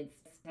focus. It's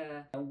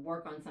to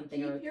work on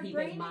something or keep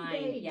his mind.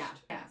 Engaged. Yeah.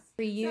 Yes.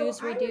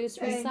 Reuse, reduce,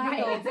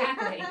 recycle.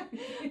 Exactly.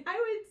 I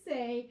would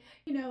say,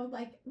 you know,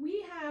 like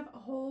we have a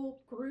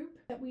whole group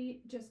that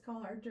we just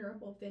call our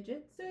durable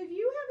fidgets. So if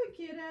you have a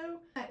kiddo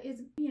that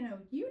is, you know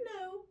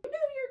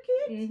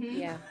your kids.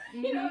 Yeah.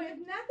 You know, if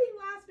nothing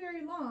lasts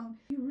very long,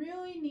 you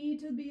really need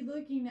to be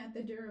looking at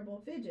the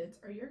durable fidgets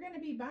or you're going to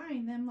be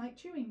buying them like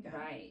chewing gum.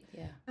 Right.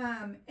 Yeah.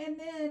 And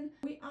then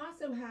we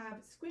also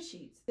have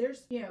squishies.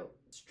 There's,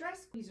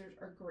 stress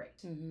squeezers are great.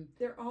 Mm-hmm.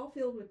 They're all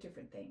filled with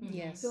different things.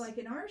 Yes. So like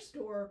in our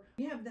store,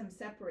 we have them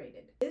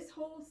separated. This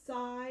whole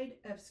side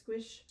of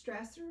squish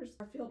stressors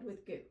are filled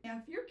with goo. Now,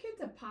 if your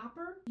kid's a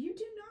popper, you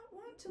do not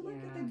want to look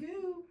at the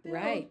goo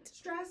filled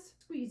stress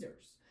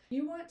squeezers.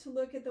 You want to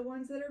look at the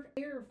ones that are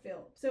air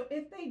filled. So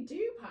if they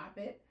do pop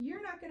it,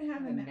 you're not going to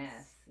have a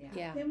mess.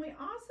 Yeah. Then we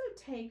also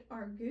take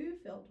our goo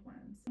filled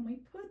ones and we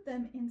put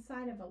them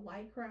inside of a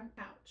Lycra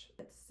pouch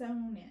that's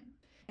sewn in.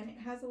 And it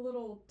has a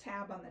little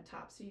tab on the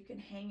top so you can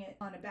hang it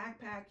on a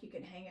backpack, you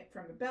can hang it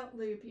from a belt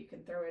loop, you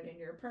can throw it in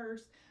your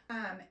purse.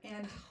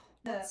 And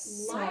the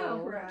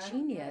Lycra,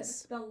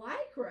 genius. The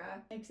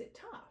Lycra makes it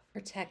tough.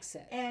 Protects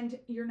it. And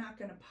you're not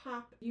going to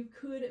pop. You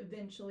could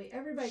eventually,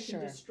 everybody can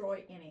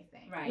destroy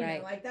anything.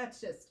 Right. Like that's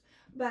just,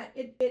 but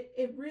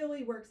it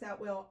really works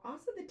out well.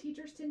 Also, the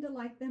teachers tend to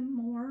like them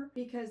more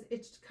because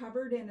it's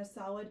covered in a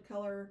solid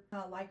color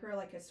Lycra,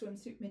 like a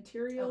swimsuit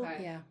material. Okay.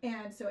 Yeah.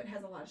 And so it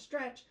has a lot of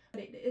stretch,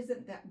 but it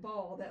isn't that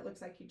ball that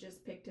looks like you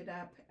just picked it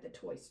up at the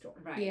toy store.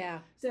 Right. Yeah.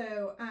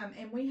 So,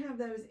 and we have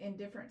those in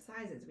different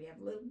sizes. We have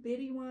little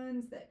bitty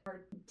ones that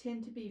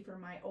tend to be for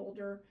my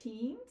older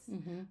teens.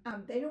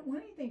 Mm-hmm. They don't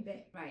want anything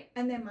big. Right.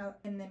 And then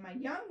my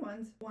young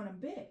ones want them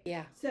big.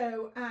 Yeah.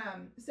 So,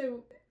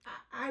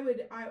 I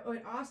would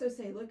also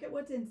say, look at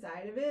what's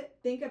inside of it.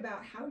 Think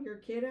about how your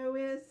kiddo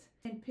is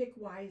and pick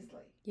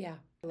wisely. Yeah.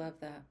 I love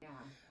that.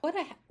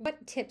 Yeah.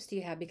 What tips do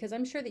you have? Because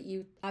I'm sure that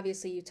you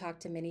talk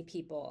to many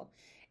people.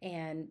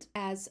 And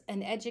as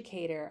an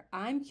educator,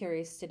 I'm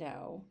curious to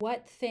know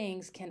what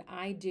things can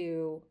I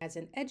do as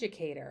an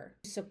educator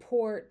to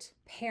support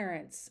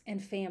parents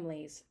and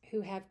families who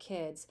have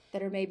kids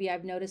that are maybe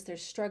I've noticed they're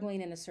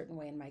struggling in a certain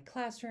way in my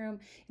classroom.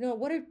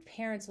 What are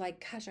parents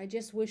like, gosh, I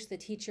just wish the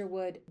teacher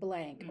would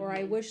blank, or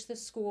I wish the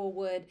school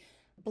would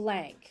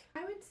blank.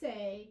 I would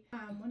say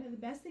one of the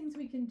best things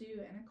we can do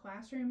in a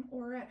classroom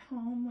or at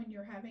home when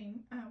you're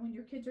when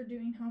your kids are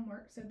doing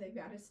homework, so they've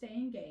got to stay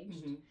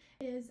engaged,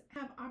 is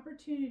have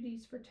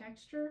opportunities for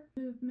texture,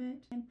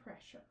 movement, and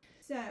pressure.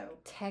 So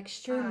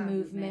texture,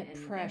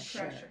 movement,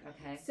 pressure.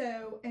 Okay.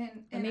 So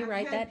and let me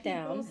write that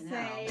down.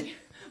 Say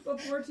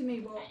before to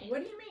me, well,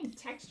 what do you mean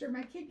texture?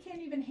 My kid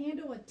can't even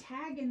handle a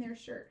tag in their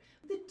shirt.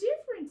 The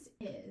difference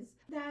is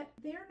that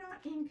they're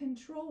not in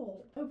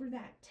control over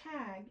that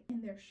tag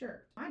in their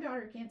shirt. My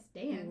daughter can't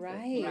stand for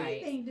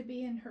anything to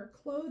be in her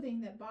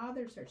clothing that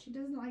bothers her. She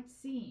doesn't like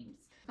seams.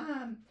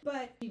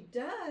 But she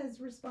does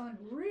respond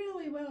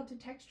really well to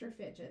texture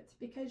fidgets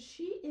because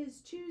she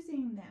is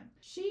choosing them.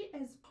 She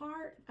is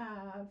part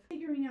of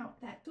figuring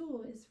out that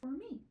tool is for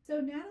me. So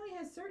Natalie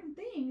has certain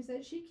things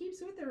that she keeps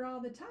with her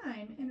all the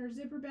time in her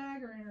zipper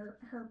bag or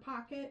in her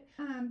pocket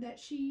that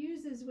she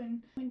uses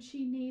when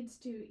she needs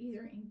to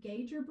either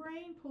engage her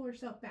brain, pull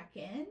herself back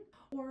in,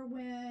 or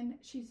when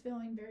she's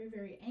feeling very,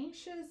 very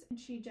anxious and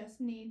she just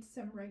needs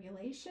some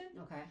regulation.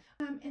 Okay.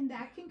 And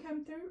that can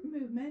come through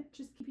movement,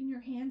 just keeping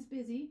your hands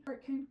busy, or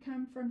it can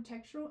come from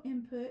textural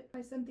input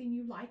by something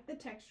you like the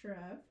texture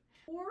of,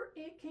 or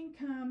it can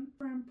come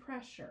from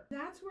pressure.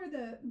 That's where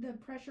the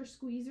pressure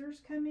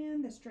squeezers come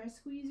in, the stress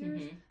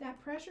squeezers. That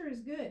pressure is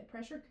good.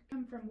 Pressure can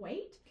come from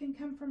weight, can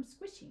come from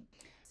squishing.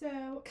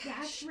 So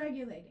that's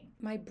regulating.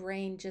 My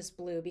brain just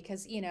blew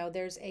because,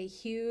 there's a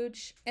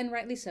huge, and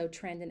rightly so,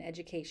 trend in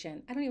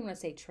education. I don't even want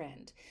to say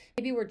trend.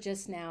 Maybe we're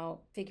just now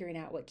figuring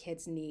out what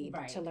kids need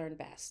to learn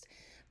best.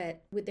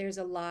 But there's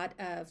a lot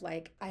of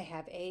I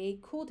have a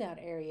cool down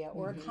area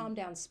or a calm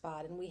down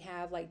spot, and we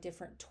have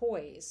different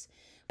toys.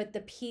 But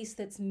the piece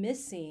that's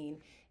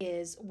missing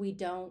is we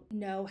don't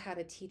know how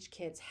to teach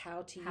kids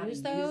how to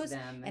use those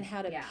and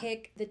how to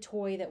pick the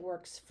toy that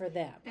works for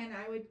them. And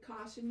I would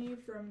caution you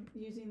from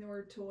using the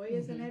word toy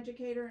as an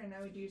educator, and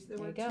I would use the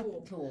word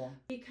tool.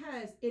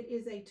 Because it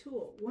is a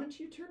tool. Once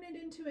you turn it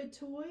into a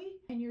toy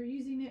and you're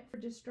using it for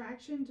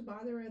distraction to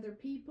bother other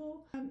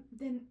people,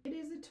 then it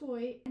is a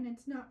toy and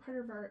it's not part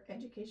of our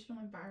educational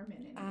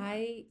environment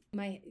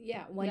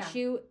anymore. Once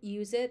you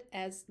use it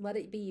let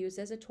it be used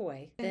as a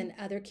toy, then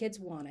other kids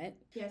want it.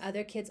 Yes.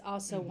 Other kids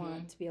also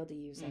want to be able to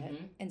use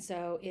it. And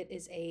so it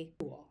is a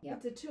tool.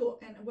 It's a tool.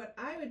 And what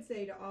I would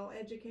say to all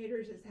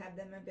educators is have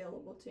them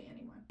available to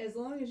anyone. As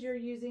long as you're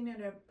using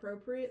it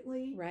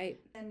appropriately,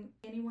 then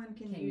anyone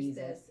can use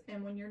this.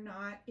 And when you're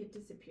not, it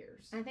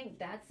disappears. I think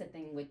that's the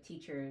thing with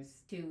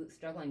teachers too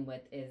struggling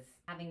with is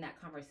having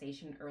that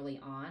conversation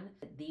early on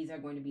that these are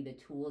going to be the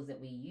tools that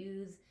we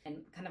use and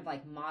kind of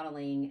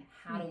modeling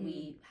how do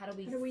we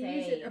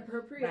use it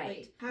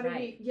appropriately?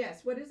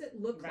 What does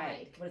it look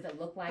like? What does it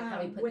look like?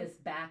 How do we put this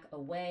back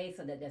away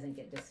so that it doesn't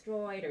get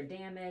destroyed or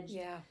damaged?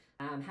 Yeah.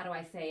 How do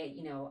I say,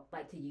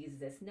 like to use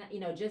this,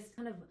 just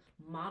kind of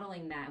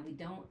modeling that. We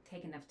don't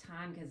take enough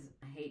time because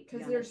I hate to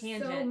be on a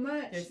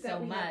tangent. There's so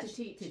much to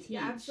teach.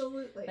 Yeah,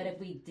 absolutely. But if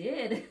we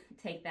did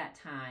take that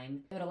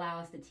time, it would allow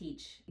us to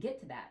get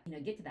to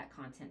that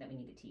content that we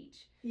need to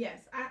teach. Yes,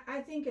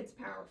 I think it's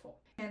powerful.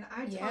 And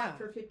I taught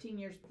for 15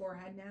 years before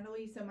I had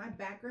Natalie, so my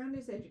background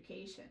is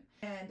education.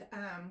 And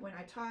when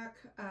I talk,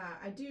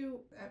 I do,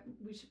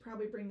 we should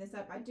probably bring this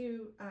up, I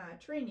do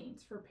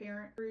trainings for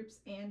parent groups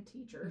and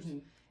teachers.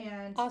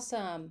 And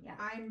awesome.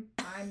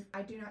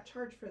 I do not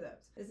charge for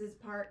those. This is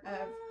part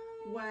of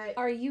what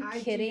are you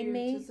kidding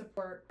me to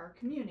support our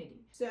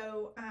community.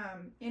 So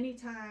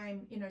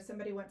anytime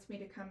somebody wants me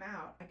to come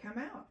out, I come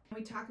out and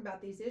we talk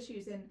about these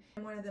issues. And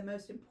one of the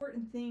most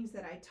important things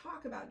that I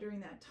talk about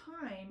during that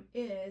time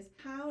is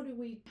how do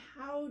we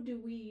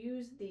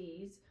use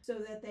these so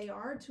that they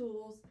are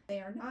tools, they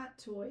are not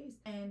toys,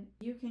 and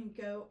you can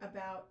go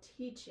about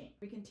teaching.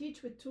 We can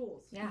teach with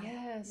tools.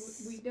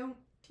 Yes. We don't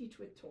teach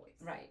with toys.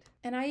 Right.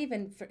 And I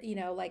even,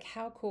 like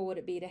how cool would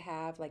it be to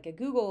have like a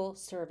Google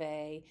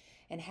survey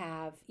and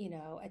have,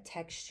 a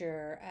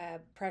texture, a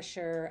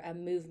pressure, a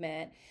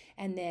movement,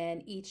 and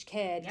then each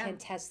kid can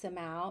test them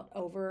out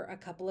over a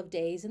couple of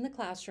days in the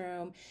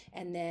classroom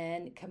and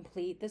then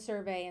complete the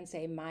survey and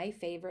say, my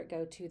favorite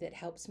go-to that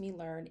helps me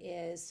learn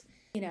is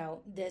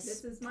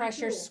this is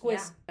pressure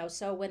squiz.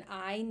 So when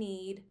I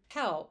need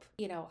help,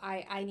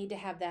 I need to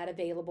have that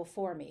available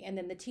for me. And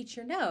then the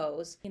teacher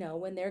knows,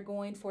 when they're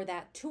going for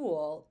that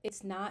tool,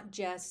 it's not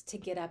just to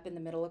get up in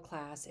the middle of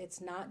class. It's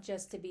not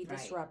just to be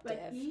disruptive.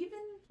 But even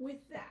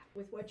with that,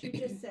 with what you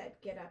just said,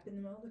 get up in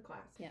the middle of the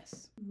class.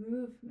 Yes.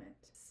 Movement.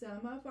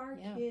 Some of our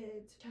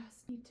kids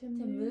just need to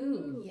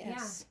move.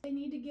 Yes. They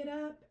need to get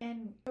up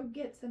and go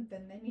get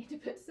something. They need to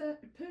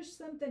push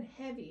something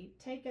heavy.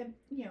 Take a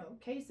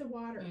case of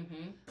water.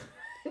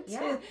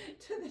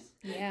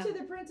 to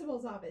the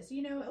principal's office.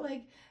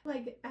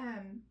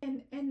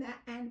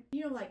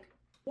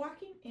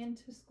 Walking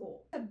into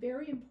school, it's a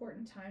very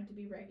important time to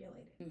be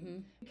regulated.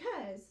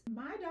 Because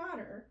my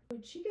daughter,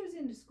 when she goes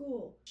into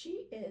school,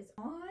 she is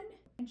on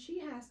and she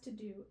has to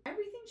do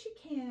everything she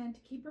can to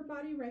keep her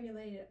body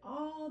regulated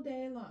all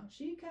day long.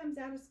 She comes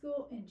out of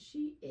school and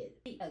she is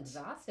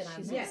exhausted.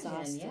 She's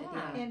exhausted.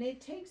 Yeah. And it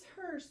takes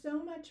her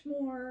so much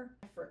more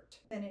effort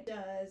than it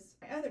does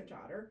my other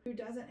daughter, who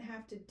doesn't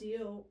have to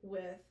deal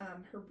with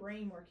her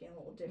brain working a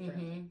little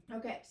differently.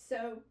 Okay,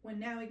 so when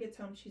Natalie gets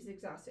home, she's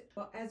exhausted.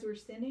 Well, as we're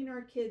sending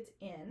our kids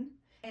in,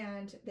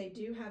 and they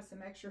do have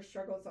some extra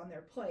struggles on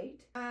their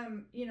plate,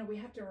 we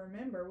have to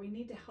remember we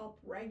need to help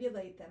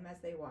regulate them as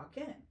they walk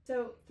in.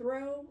 So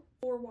throw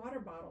 4 water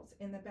bottles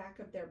in the back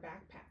of their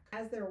backpack.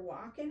 As they're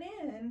walking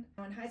in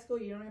high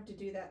school, you don't have to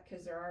do that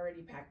because they're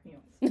already packed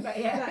meals. But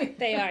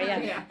they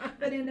are,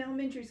 But in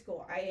elementary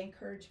school, I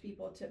encourage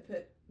people to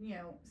put,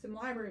 some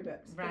library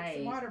books, put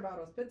some water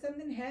bottles, put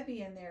something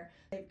heavy in there.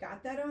 They've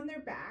got that on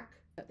their back.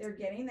 They're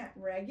getting that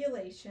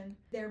regulation.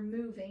 They're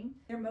moving.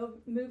 They're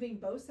moving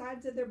both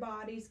sides of their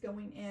bodies,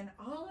 going in.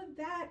 All of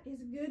that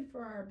is good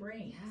for our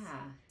brains.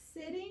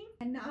 Sitting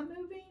and not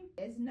moving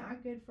is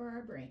not good for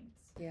our brains.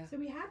 So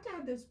we have to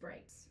have those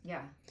breaks.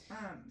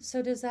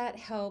 So does that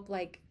help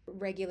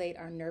regulate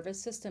our nervous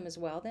system as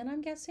well then,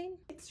 I'm guessing?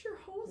 It's your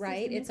whole system.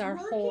 Right? It's our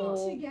working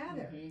whole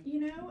together,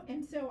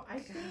 and so I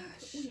think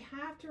we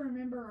have to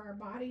remember our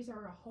bodies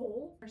are a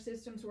whole. Our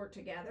systems work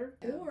together,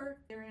 or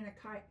they're in a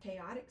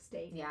chaotic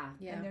state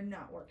and they're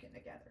not working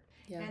together.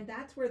 And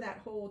that's where that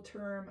whole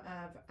term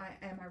of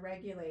am I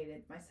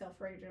regulated, my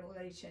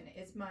self-regulation,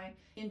 is my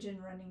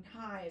engine running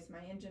high, is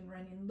my engine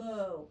running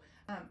low,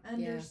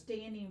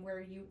 understanding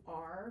where you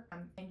are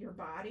and your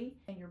body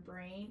and your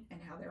brain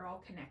and how they're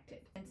all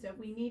connected. And so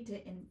we need to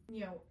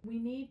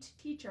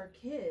teach our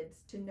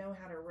kids to know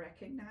how to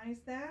recognize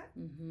that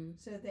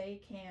so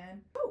they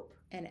can cope.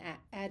 And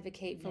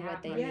advocate for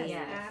what they need.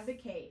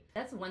 Advocate.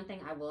 That's one thing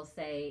I will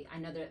say. I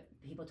know that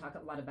people talk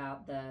a lot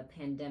about the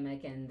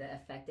pandemic and the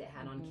effect it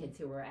had on kids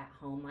who were at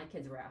home. My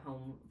kids were at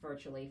home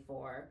virtually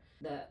for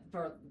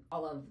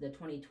all of the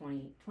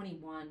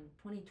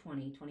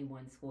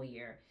 2020-21 school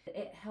year.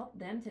 It helped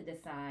them to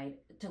decide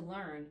to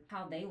learn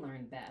how they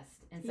learn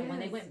best. And so when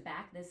they went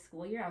back this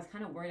school year, I was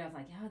kind of worried. I was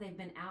like, they've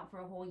been out for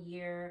a whole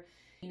year.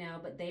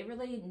 But they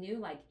really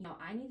knew, I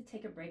need to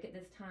take a break at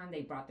this time.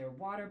 They brought their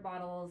water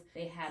bottles.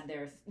 They had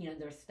their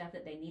stuff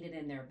that they needed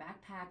in their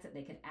backpacks that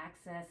they could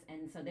access.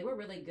 And so they were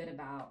really good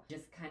about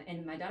just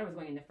and my daughter was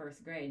going into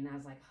first grade, and I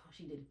was like,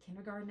 she did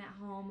kindergarten at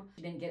home.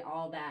 She didn't get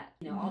all that,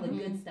 all the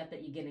good stuff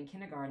that you get in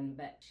kindergarten,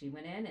 but she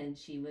went in and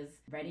she was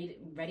ready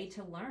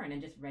to learn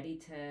and just ready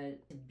to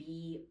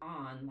be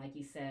on, like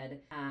you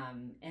said.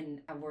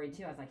 And I worried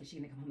too. I was like, is she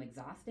going to come home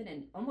exhausted?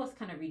 And almost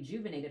kind of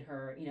rejuvenated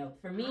her.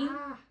 For me,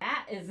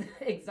 that is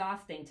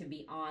exhausting to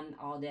be on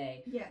all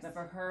day. But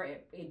for her,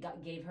 it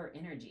gave her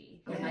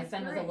energy. And my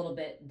son was a little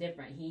bit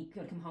different. He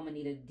could come home and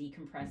need to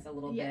decompress a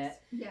little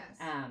bit.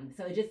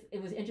 So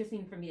it was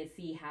interesting for me to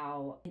see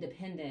how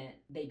independent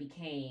they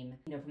became,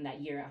 from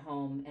that year at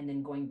home and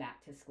then going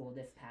back to school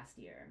this past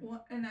year.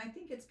 Well, and I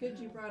think it's good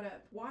you brought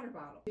up water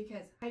bottle,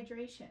 because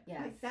hydration.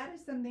 That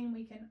is something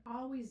we can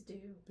always do.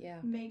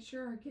 Make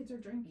sure our kids are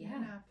drinking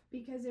enough,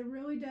 because it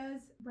really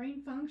does.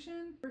 Brain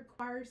function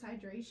requires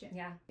hydration.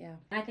 And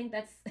I think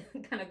that's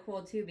kind of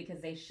cool too, because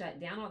they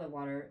shut down all the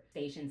water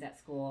stations at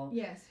school.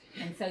 Yes.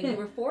 And so you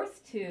were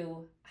forced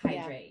to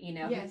hydrate. You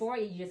know, Yes. before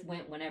you just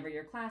went whenever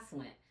your class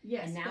went.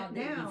 Yes, And now but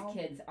these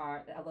kids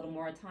are a little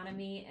more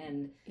autonomy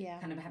and Yeah.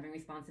 kind of having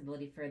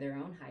responsibility for their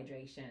own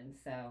hydration.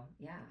 So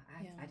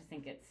I just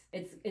think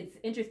it's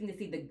interesting to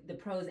see the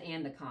pros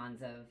and the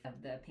cons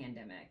of the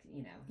pandemic,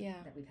 you know,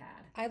 that we've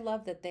had. I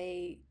love that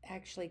they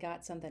actually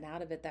got something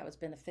out of it that was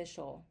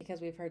beneficial,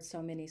 because we've heard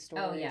so many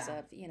stories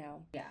of, you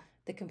know,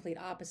 the complete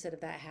opposite of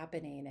that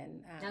happening.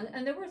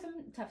 And there were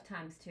some tough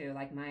times too,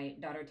 like my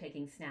daughter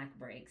taking snack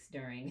breaks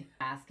during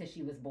class because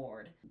she was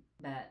bored.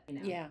 But, you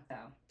know,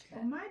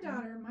 Well, my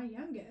daughter, my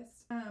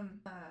youngest,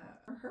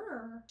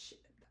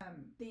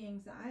 the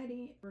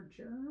anxiety for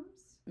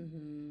germs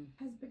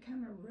has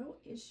become a real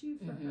issue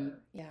for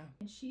her. Yeah.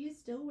 And she is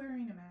still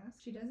wearing a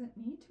mask. She doesn't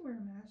need to wear a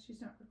mask.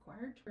 She's not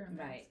required to wear a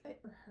mask. Right.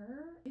 But for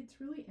her,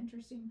 it's really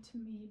interesting to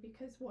me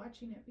because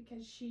watching it,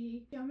 because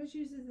she almost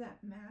uses that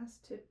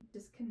mask to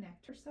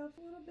disconnect herself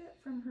a little bit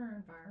from her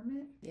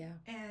environment. Yeah.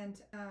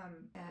 And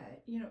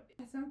you know,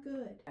 that's not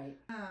good. Right.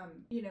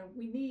 You know,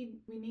 we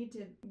need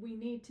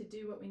to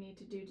do what we need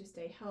to do to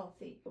stay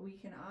healthy. But we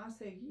can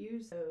also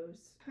use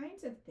those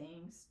kinds of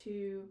things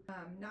to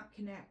not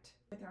connect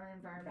with our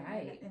environment,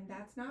 Right. and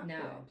that's not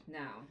No.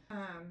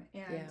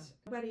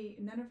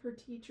 none of her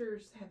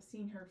teachers have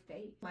seen her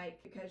face,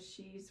 like, because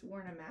she's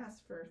worn a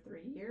mask for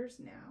 3 years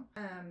now.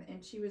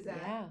 And she was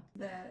at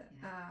the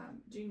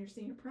junior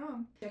senior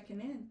prom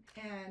checking in,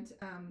 and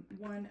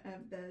one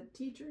of the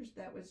teachers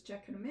that was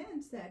checking them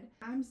in said,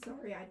 "I'm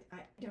sorry, I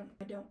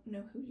don't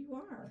know who you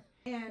are."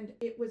 And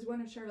it was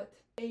one of Charlotte's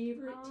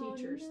favorite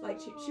teachers. No. Like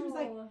she was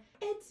like,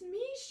 "It's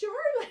me,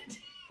 Charlotte."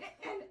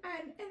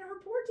 and her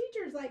poor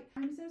teacher's like,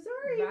 "I'm so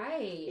sorry.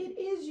 Right. It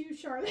is you,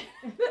 Charlotte.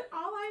 But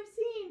all I've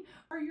seen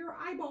are your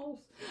eyeballs."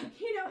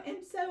 You know,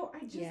 and so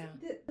I just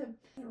the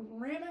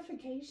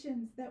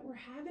ramifications that we're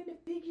having to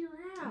figure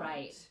out.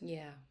 Right.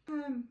 Yeah.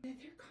 They're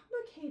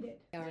complicated.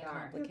 They are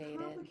complicated.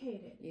 They're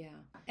complicated. Yeah.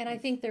 And I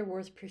think they're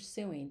worth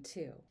pursuing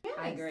too. Yes,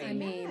 I agree. I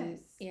mean, yes.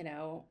 you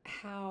know,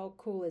 how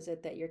cool is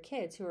it that your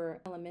kids who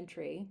are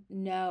elementary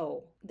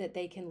know that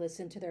they can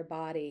listen to their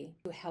body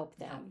to help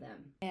them?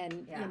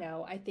 And, you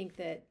know, I think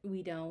that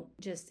we don't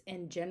just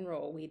in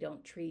general, we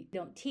don't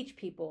teach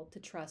people to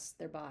trust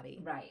their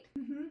body. Right.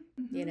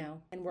 You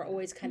know, and we're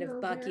always kind of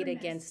buckied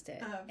against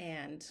it.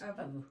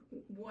 Of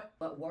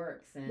what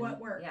works and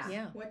what works.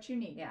 Yeah. What you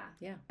need.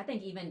 Yeah. I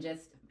think even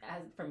just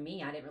as for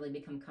me, I didn't really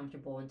become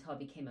comfortable until I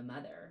became a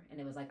mother. And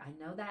it was like, I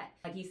know that,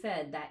 like you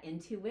said, that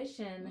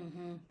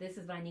intuition, this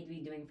is what I need to be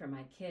doing for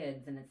my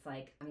kids. And it's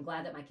like, I'm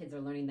glad that my kids are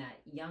learning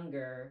that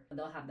younger.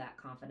 They'll have that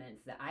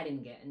confidence that I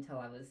didn't get until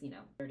I was,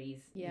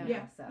 30s. Yeah. You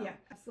know, so. Yeah,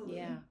 absolutely.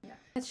 Yeah.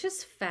 It's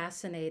just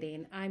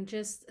fascinating. I'm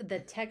just, the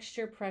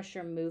texture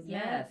pressure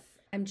movement. Yes.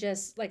 I'm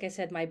just, like I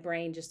said, my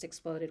brain just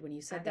exploded when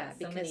you said that.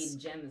 So many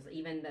gems.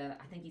 Even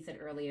I think you said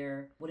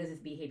earlier, what is this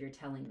behavior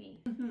telling me?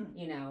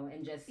 You know,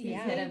 and just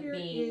instead of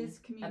being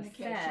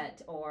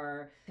upset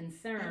or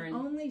concerned. And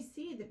only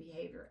see the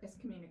behavior as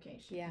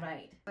communication. Yeah.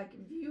 Right. Like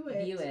view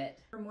it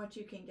from what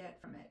you can get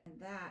from it. And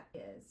that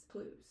is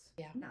clues.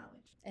 Yeah.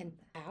 Knowledge. And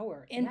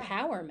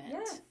empowerment.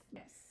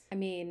 Yes. I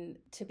mean,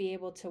 to be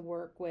able to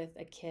work with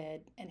a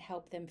kid and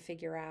help them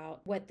figure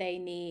out what they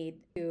need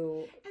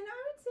to. And I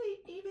would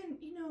say even,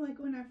 like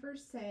when I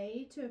first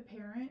say to a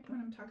parent, when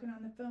I'm talking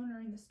on the phone or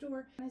in the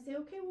store, and I say,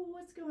 "Okay, well,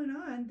 what's going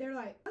on?" They're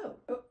like, "Oh,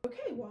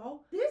 okay,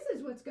 well, this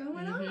is what's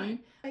going on."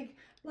 Like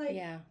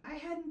I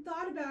hadn't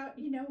thought about,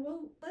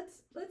 well,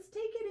 let's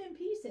take it in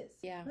pieces.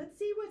 Yeah. Let's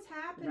see what's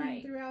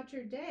happening throughout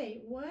your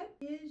day. What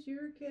is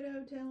your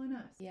kiddo telling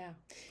us? Yeah.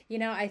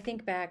 I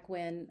think back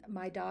when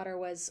my daughter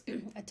was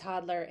a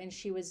toddler and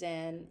she was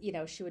in,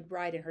 she would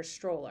ride in her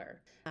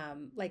stroller.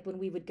 Like when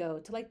we would go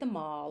to like the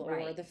mall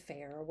or the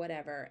fair or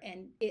whatever,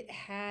 and it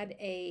had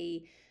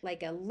a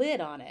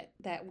lid on it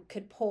that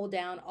could pull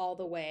down all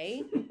the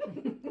way.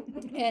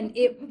 And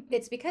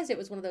it's because it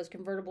was one of those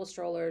convertible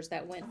strollers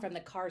that went from the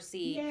car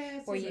seat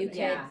where you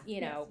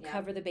could,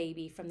 cover the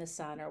baby from the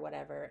sun or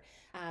whatever.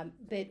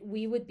 But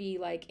we would be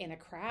like in a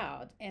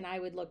crowd and I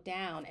would look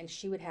down and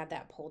she would have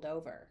that pulled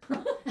over.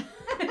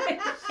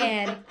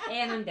 and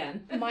I'm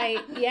done.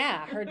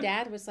 Her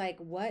dad was like,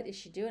 "What is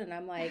she doing?" And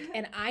I'm like,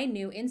 and I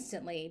knew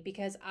instantly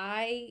because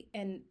I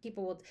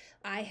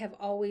have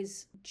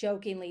always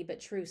jokingly but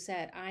true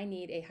said, I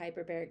need a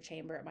hyperbaric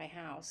chamber at my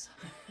house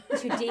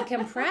to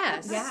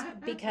decompress.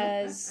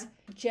 Because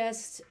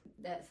just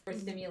that's for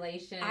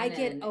stimulation. I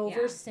get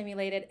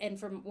overstimulated. And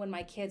from when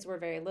my kids were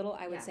very little,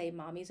 I would say,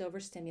 "Mommy's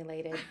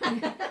overstimulated."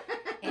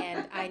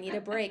 And I need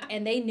a break.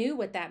 And they knew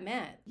what that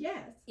meant.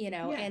 Yes.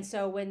 And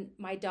so when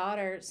my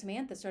daughter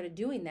Samantha started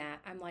doing that,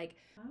 I'm like,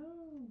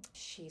 oh,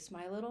 she's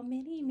my little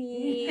mini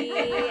me.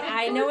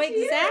 I know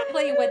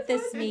exactly what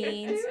this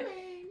means.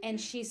 And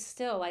she's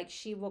still like,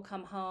 she will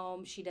come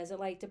home. She doesn't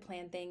like to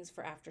plan things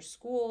for after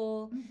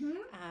school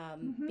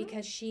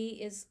because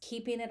she is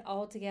keeping it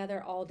all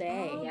together all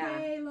day. All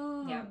day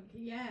long. Yep.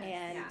 Yes.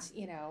 And,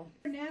 you know.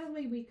 For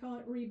Natalie, we call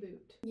it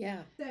reboot. Yeah.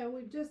 So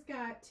we've just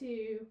got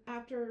to,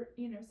 after,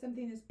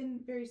 something that's been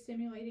very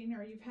stimulating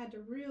or you've had to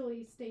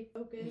really stay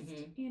focused,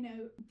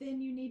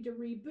 then you need to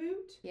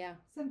reboot. Yeah.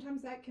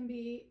 Sometimes that can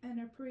be an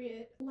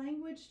appropriate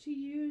language to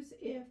use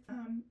if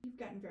you've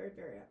gotten very,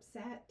 very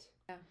upset.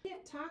 Yeah. We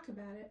can't talk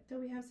about it, so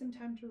we have some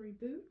time to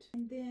reboot.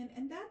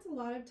 And that's a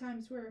lot of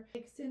times where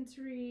like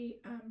sensory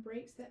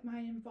breaks that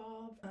might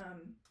involve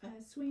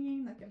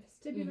swinging, like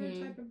a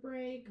vestibular type of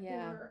break,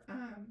 or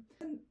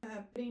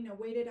putting a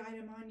weighted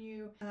item on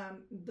you.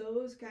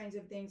 Those kinds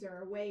of things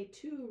are a way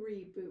to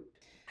reboot.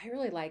 I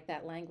really like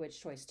that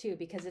language choice too,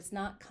 because it's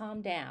not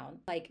calm down.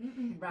 Like,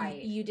 right.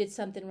 You did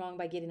something wrong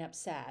by getting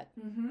upset.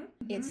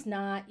 It's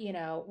not,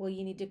 well,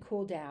 you need to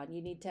cool down.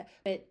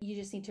 But you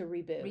just need to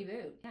reboot.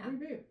 Reboot, yeah.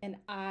 Reboot. And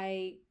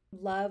I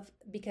love,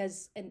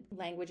 because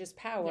language is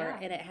power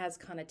and it has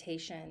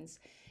connotations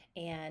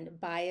and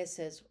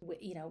biases,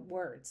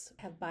 words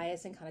have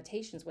bias and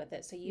connotations with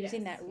it. So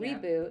using that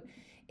reboot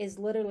is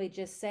literally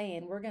just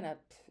saying, we're going to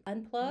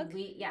unplug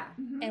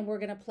and we're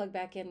going to plug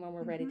back in when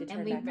we're ready to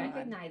turn back on. And we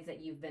recognize that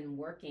you've been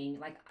working,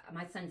 like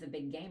my son's a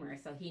big gamer,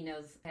 so he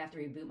knows I have to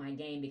reboot my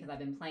game because I've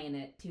been playing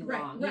it too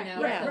long, So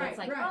it's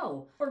like,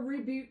 or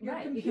reboot your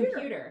computer. Your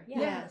computer.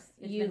 Yes.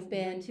 You've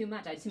been doing too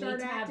much. I have too start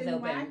many tabs acting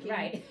open. wacky.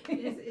 Right.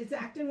 It's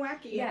acting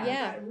wacky. Yeah. You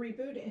gotta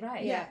reboot it.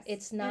 Right. Yeah.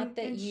 It's not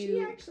that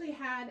she actually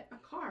had a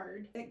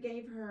card that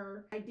gave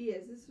her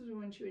ideas. This was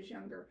when she was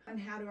younger. On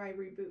how do I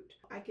reboot?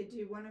 I could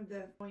do one of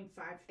the 0.5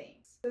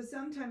 things. So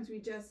sometimes we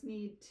just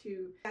need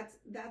to,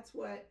 that's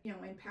what,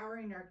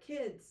 empowering our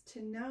kids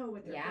to know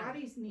what their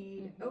bodies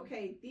need.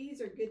 Okay, these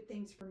are good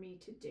things for me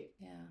to do.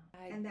 Yeah.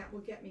 And that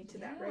will get me to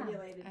that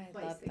regulated place.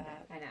 I love again.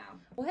 that. I know.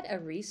 What a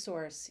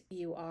resource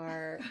you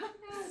are.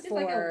 It's just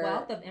like a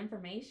wealth of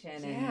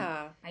information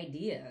and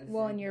ideas.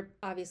 Well, and your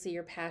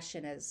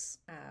passion is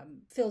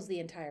fills the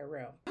entire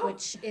room,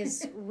 which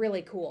is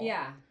really cool.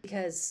 Yeah.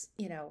 Because,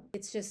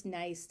 it's just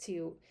nice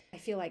to, I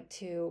feel like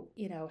too,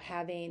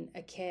 having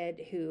a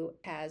kid who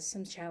has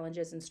some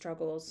challenges and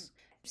struggles,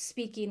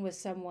 speaking with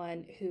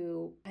someone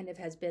who kind of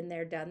has been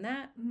there, done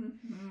that,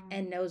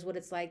 and knows what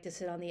it's like to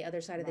sit on the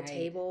other side of the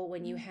table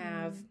when you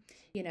have,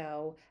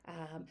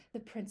 the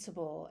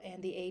principal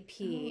and the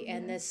AP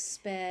and the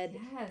SPED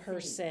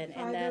person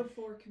and the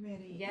 504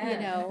 committee.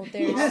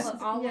 There's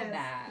all of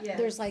that. Yes.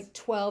 There's like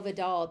 12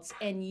 adults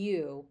and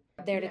you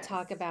there to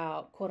talk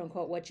about, quote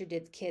unquote, what your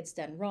kids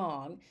done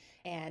wrong.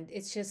 And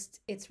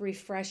it's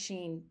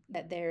refreshing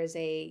that there is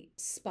a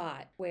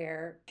spot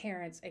where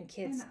parents and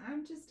kids and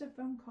I'm just a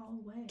phone call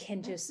away.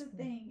 Can That's just the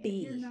thing.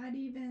 be. If you're not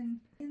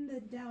even in the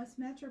Dallas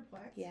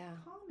Metroplex,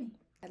 call me.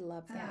 I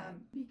love that.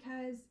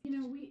 Because,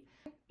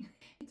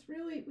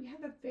 we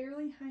have a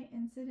fairly high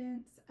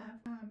incidence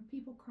of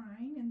people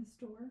crying in the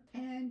store.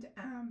 And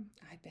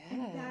I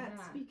bet.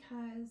 That's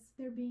because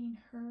they're being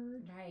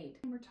heard. Right.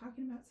 And we're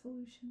talking about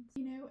solutions.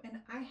 And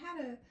I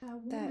had a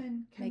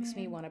woman that come makes in.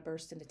 me want to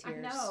burst into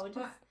tears.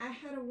 I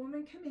had a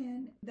woman come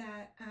in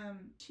that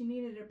she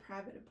needed a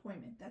private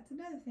appointment. That's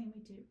another thing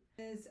we do.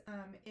 Is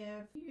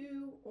if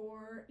you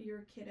or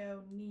your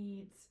kiddo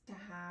needs to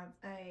have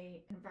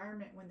a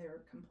environment when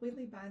they're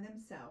completely by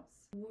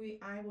themselves,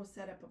 I will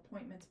set up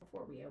appointments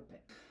before we open.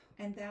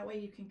 And that way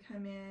you can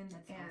come in.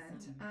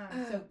 That's and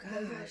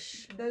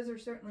awesome. Those are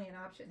certainly an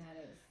option.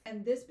 That is.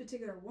 And this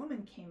particular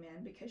woman came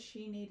in because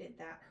she needed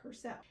that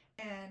herself.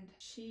 And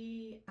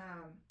she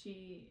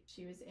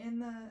was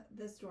in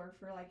the store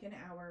for like an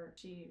hour.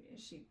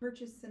 She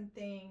purchased some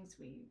things.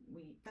 We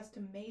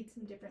custom made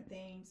some different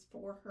things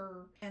for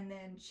her, and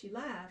then she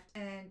left.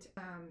 And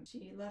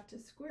she left a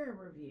Square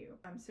review.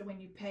 So when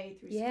you pay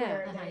through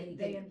Square,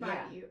 they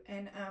invite you,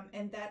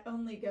 and that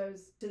only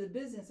goes to the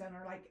business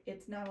owner. Like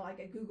it's not like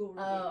a Google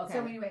review. Oh, okay.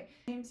 So anyway,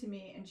 came to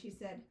me and she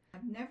said,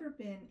 "I've never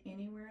been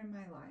anywhere in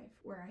my life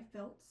where I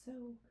felt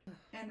so."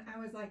 And I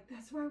was like,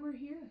 "That's why we're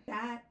here.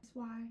 That's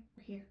why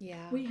we're here.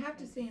 Yeah, we have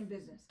to stay in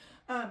business,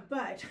 but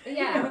but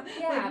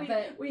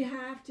we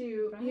have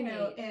to,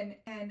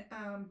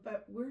 right.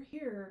 but we're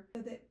here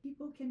so that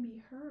people can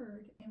be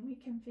heard and we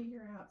can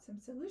figure out some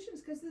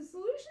solutions because the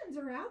solutions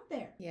are out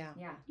there. Yeah.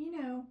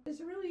 This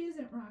really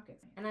isn't rocket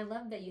science. And I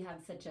love that you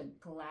have such a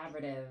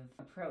collaborative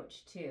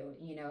approach too.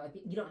 If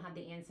you don't have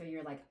the answer,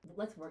 you're like,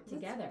 let's work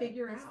together. Let's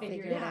figure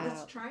it out.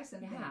 Let's try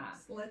some things.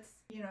 Let's,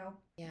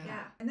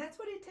 and that's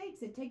what it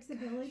takes. It takes a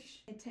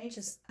village. It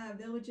takes a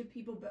village of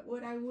people. But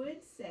what I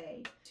would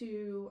say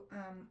to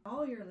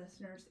all your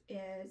listeners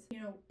is,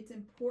 it's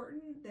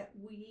important that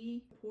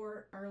we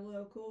support our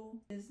local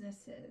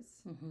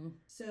businesses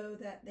so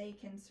that they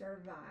can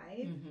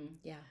survive.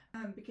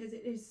 Because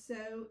it is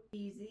so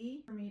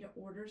easy for me to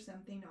order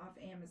something off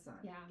Amazon.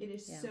 It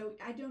is so,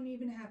 I don't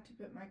even have to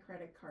put my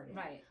credit card in.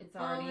 Right. It's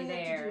All already I have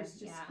there. to do is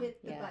just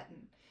hit the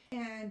button.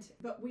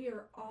 But we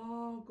are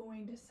all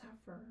going to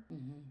suffer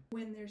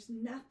when there's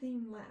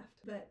nothing left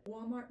but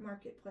Walmart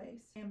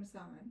Marketplace,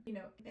 Amazon,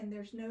 and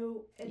there's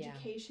no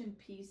education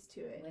piece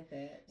to it. With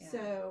it. Yeah.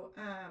 So,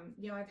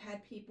 I've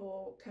had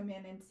people come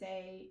in and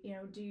say,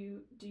 do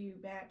you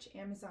match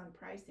Amazon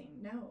pricing?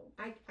 No,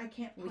 I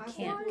can't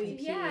possibly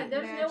there's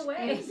match no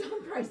way.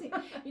 Amazon pricing.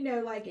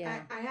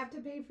 I have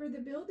to pay for the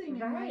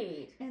building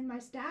and my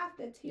staff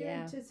that's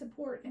here to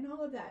support and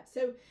all of that.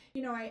 So,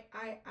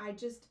 I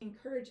just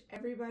encourage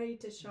everybody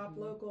to shop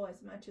local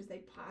as much as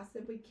they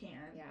possibly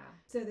can. Yeah.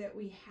 So that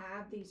we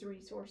have these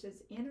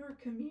resources in our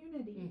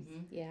communities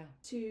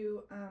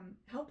to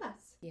help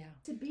us. Yeah.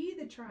 To be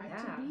the tribe,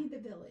 to be the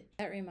village.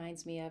 That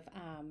reminds me of,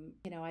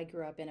 I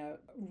grew up in a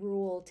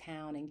rural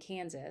town in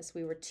Kansas.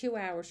 We were 2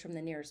 hours from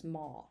the nearest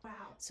mall. Wow.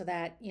 So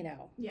that,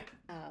 Yeah.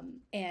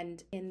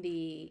 And in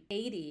the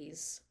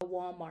 80s, a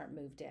Walmart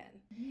moved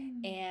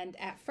in. And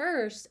at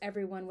first,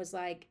 everyone was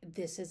like,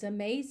 this is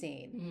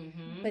amazing.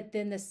 But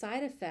then the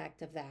side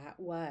effect of that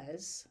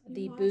was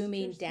the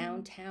booming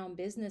downtown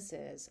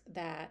businesses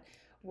that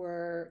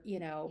were,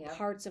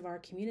 parts of our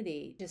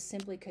community just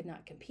simply could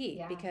not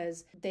compete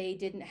because they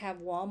didn't have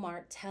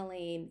Walmart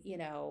telling,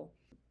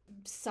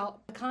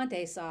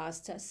 Conde sauce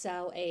to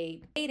sell a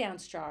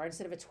 8-ounce jar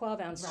instead of a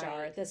 12-ounce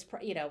jar. This,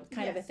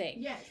 kind of a thing.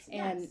 Yes.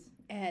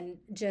 And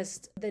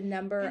just the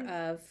number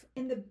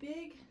and the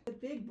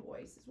big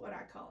boys is what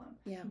I call them.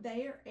 Yeah.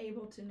 They are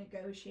able to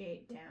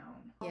negotiate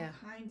down all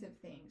kinds of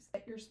things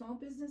that your small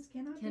business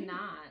cannot.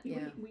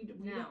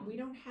 We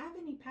don't have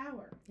any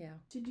power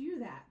to do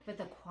that. But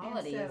the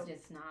quality is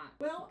just not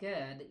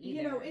good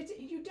either.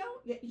 You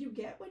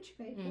get what you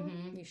pay for.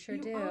 You sure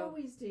do. You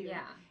always do.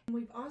 Yeah. And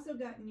we've also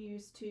gotten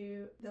used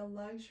to the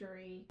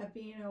luxury of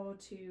being able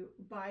to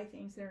buy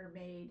things that are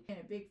made in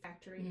a big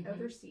factory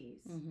overseas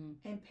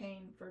and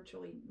paying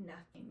virtually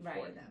nothing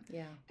for them.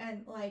 Yeah.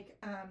 And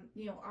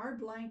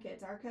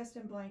our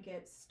custom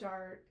blankets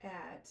start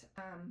at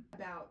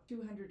about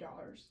 $200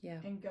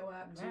 and go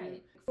up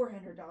to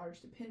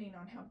 $400 depending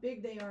on how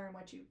big they are and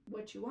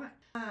what you want.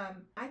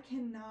 I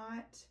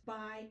cannot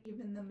buy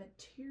even the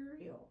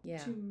material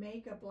to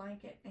make a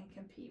blanket and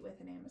compete with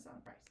an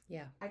Amazon price.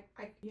 Yeah.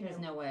 There's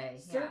no way.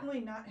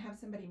 Certainly not have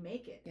somebody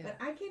make it, but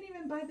I can't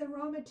even buy the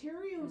raw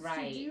materials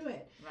to do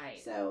it.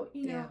 Right. So,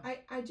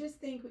 I just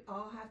think we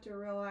all have to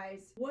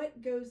realize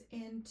what goes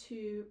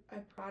into a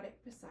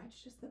product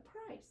besides just the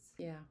price.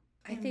 Yeah.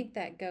 I think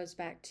that goes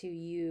back to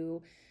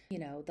you,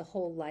 the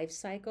whole life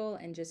cycle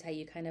and just how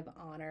you kind of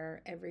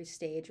honor every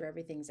stage where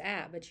everything's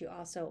at, but you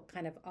also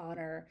kind of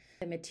honor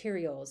the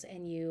materials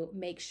and you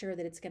make sure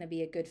that it's going to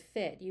be a good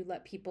fit. You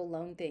let people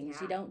loan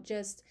things. You don't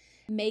just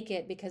make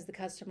it because the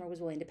customer was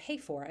willing to pay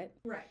for it.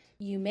 Right.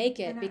 You make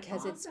it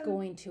because it's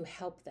going to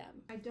help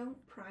them. I don't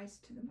price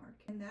to the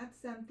market. And that's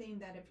something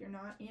that if you're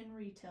not in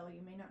retail,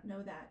 you may not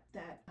know that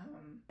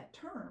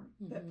term.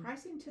 But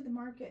pricing to the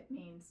market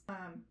means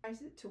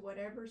price it to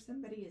whatever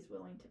somebody is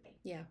willing to pay.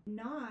 Yeah.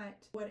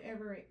 Not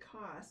whatever it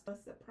costs plus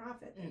the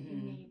profit that you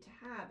need to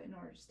have in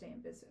order to stay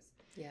in business.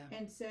 Yeah.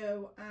 And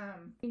so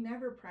we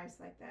never price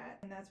like that.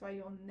 And that's why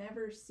you'll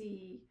never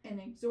see an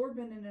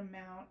exorbitant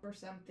amount for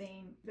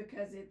something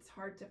because it's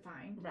hard to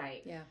find.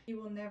 Right. Yeah.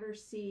 You will never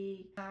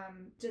see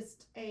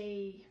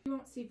you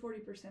won't see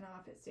 40%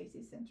 off at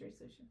Stacy's Sensory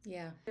Solutions.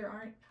 Yeah.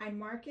 I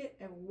market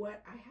at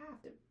what I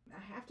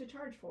have to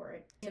charge for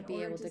it to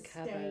be able to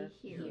cover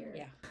stay here.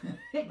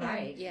 Yeah.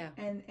 Right. Yeah.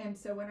 And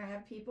so when I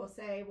have people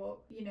say,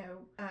 well,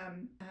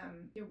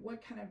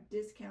 what kind of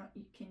discount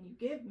can you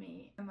give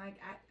me? I'm like,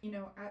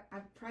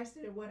 I've priced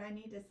it at what I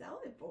need to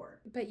sell it for.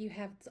 But you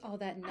have all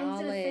that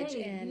knowledge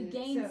and you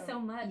gain so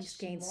much.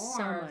 You gain more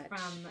so much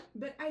from.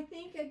 But I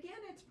think again,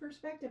 it's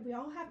perspective. We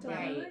all have to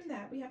learn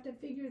that. We have to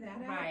figure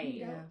that out.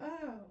 And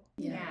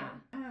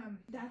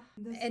go,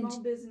 the small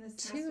business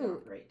has to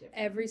operate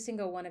differently. Every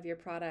single one of your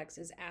products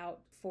is out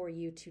for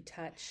you to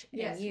touch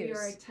and use. Yes, we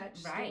are a touch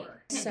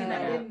store. So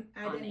I didn't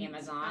on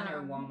Amazon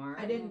or Walmart.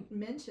 I didn't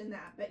mention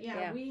that, but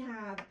we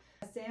have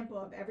a sample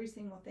of every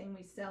single thing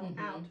we sell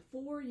out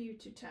for you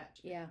to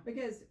touch. Yeah.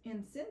 Because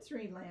in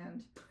sensory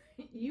land,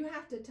 you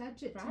have to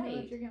touch it to know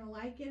if you're going to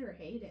like it or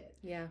hate it.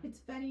 Yeah. It's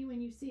funny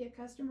when you see a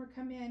customer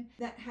come in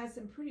that has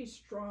some pretty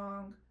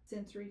strong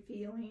sensory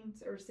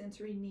feelings or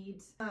sensory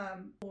needs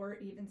or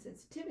even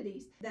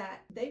sensitivities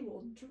that they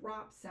will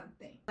drop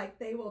something. Like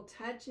they will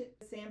touch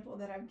a sample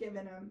that I've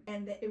given them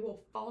and it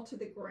will fall to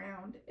the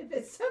ground if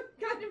it's some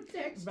kind of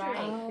texture. Right.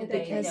 Oh,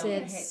 because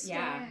it's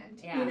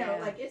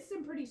like it's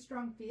some pretty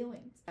strong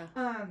feelings.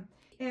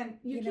 And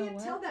you can't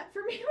tell that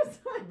from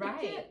Amazon.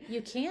 Right.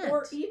 You can't.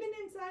 Or even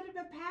inside of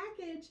a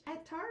package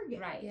at Target.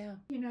 Right. Yeah.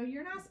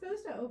 You're not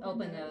supposed to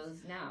open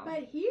those. No.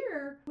 But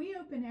here, we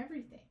open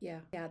everything. Yeah.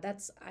 Yeah.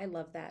 I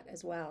love that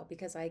as well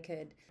because I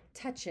could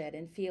touch it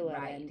and feel it.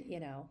 And,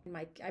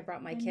 I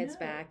brought my kids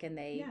back and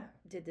they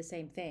did the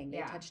same thing.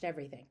 They touched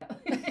everything.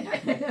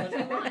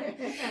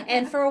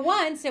 And for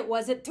once, it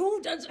wasn't, We're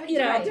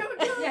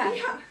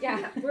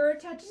a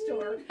touch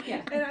store.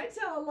 And I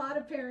tell a lot of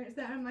of parents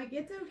that I'm like,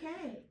 it's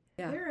okay.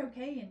 Yeah. They're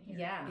okay in here.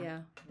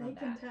 Yeah. They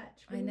can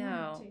touch. I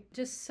know.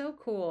 Just so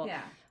cool.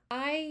 Yeah.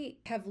 I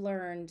have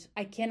learned,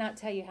 I cannot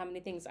tell you how many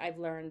things I've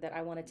learned that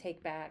I want to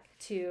take back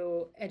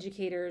to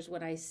educators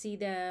when I see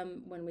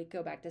them, when we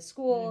go back to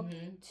school,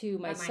 to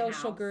my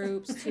social house.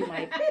 groups, to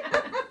my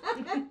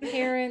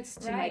parents,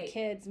 to my Right.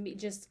 kids.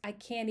 Just, I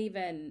can't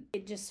even,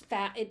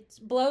 it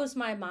blows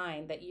my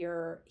mind that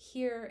you're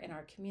here in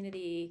our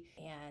community.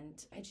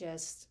 And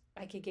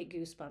I could get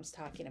goosebumps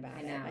talking about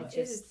it. know.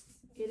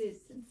 It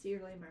is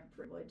sincerely my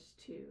privilege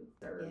to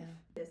serve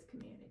this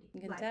community.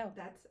 You can tell.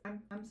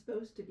 I'm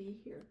supposed to be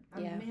here.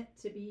 I'm meant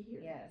to be here.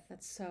 Yes.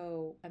 That's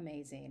so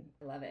amazing.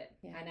 I love it.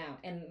 Yeah. I know.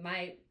 And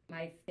my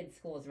kids'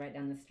 school is right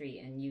down the street,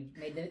 and you've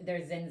made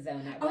their Zen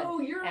zone at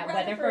You're at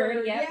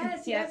Weatherford.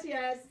 Yep.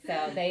 Yes.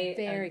 So they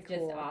Very are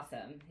cool. just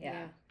awesome.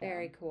 Yeah.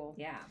 Very cool.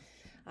 Yeah.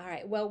 All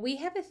right. Well, we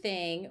have a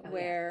thing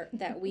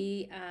that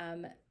we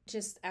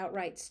just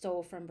outright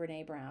stole from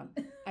Brene Brown.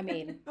 I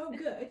mean, Oh,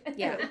 good.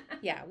 yeah.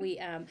 We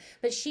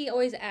but she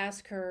always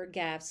asks her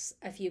guests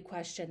a few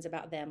questions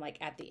about them, like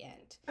at the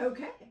end.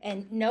 Okay.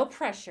 And no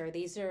pressure.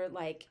 These are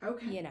like,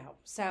 Okay.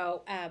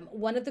 So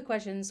one of the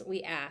questions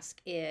we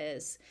ask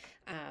is,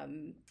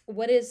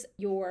 what is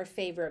your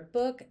favorite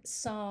book,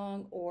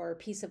 song, or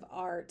piece of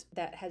art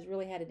that has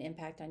really had an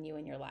impact on you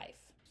in your life?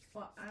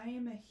 Well, I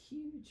am a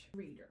huge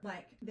reader.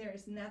 Like, there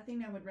is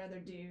nothing I would rather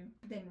do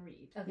than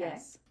read. Okay.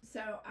 Yes.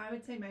 So I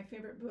would say my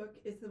favorite book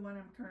is the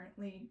one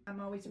I'm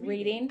always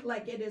Reading?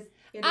 Like it is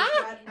Ah,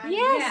 what I'm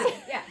yes.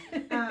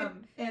 reading. Yeah.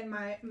 And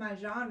my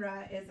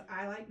genre is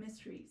I like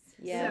mysteries.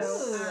 Yes.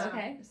 So,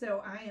 Okay.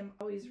 So I am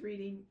always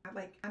reading.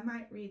 I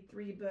might read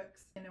 3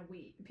 books in a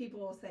week.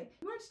 People will say,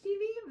 "You watch TV?"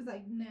 I was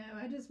like, "No,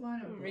 I just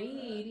want to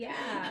Read. Yeah.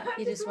 I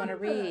You just want to a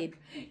book." read.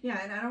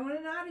 Yeah, and I don't want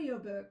an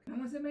audiobook. I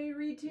want somebody to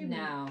read to me.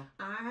 No.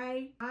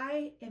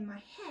 I in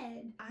my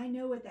head, I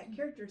know what that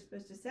character is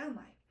supposed to sound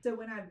like. So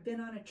when I've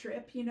been on a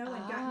trip, and gotten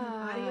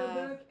an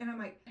audiobook, and I'm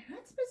like, they're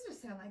not supposed to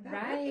sound like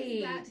that. What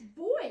is that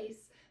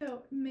voice?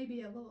 So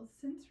maybe a little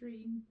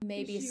sensory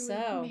Maybe issue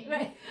so. with me.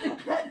 Right.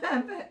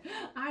 But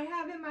I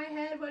have in my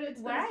head what it's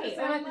supposed to Right. Or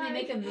sound when like. they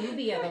make a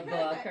movie of a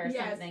book or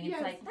Yes, something,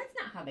 it's like, that's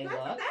not how they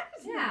look.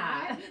 That's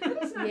Yeah.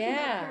 not who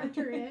Yeah. that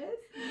character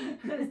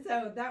is.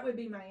 So that would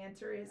be my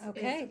answer is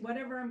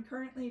whatever I'm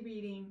currently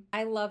reading.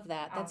 I love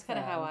that. That's kind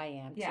of how Awesome. I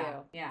am Yeah, too.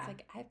 yeah. It's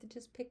like I have to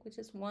just pick with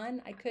just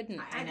one. I couldn't.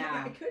 I know.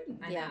 I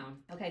couldn't. I Yeah.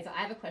 know. Okay, so I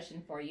have a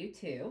question for you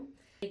too.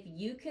 If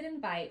you could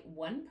invite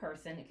one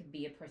person, it could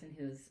be a person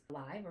who's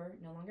alive or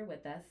no longer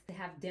with us, to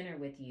have dinner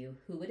with you,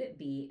 who would it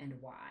be and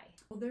why?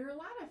 Well, there are a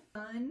lot of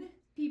fun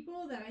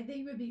people that I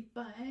think would be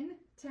fun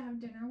to have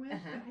dinner with,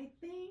 but I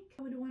think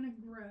I would want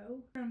to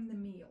grow from the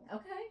meal.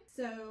 Okay.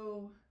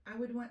 So I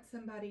would want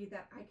somebody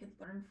that I could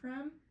learn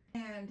from.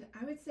 And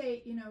I would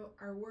say,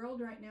 our world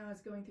right now is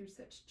going through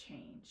such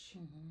change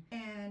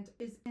and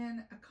is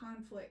in a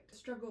conflict,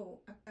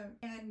 struggle,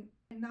 and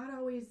not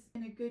always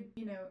in a good,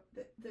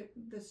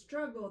 the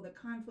struggle, the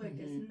conflict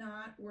is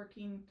not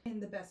working in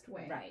the best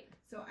way. Right.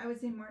 So I would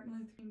say Martin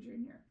Luther King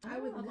Jr. I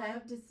would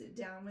love to sit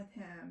down with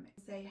him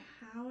and say,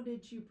 how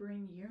did you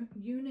bring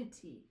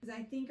unity? Because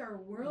I think our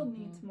world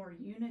needs more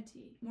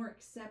unity, more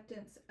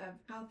acceptance of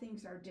how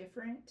things are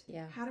different.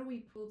 Yeah. How do we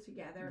pull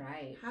together?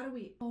 Right. How do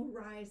we all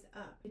rise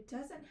up? It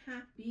doesn't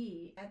have to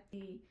be at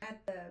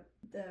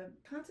the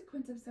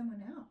consequence of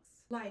someone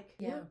else. Like,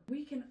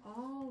 we can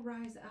all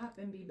rise up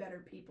and be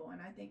better people. And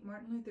I think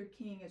Martin Luther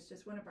King is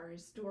just one of our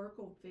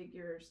historical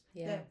figures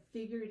that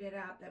figured it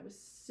out, that was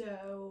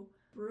so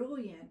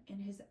brilliant in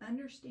his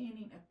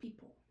understanding of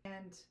people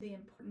and the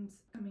importance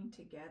of coming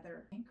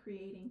together and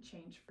creating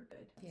change for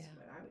good. That's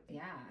what I would think.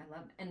 Yeah, I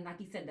love it. And like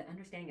you said, the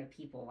understanding of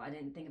people, I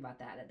didn't think about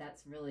that.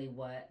 That's really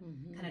what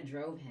kind of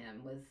drove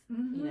him was,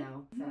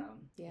 so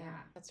Yeah,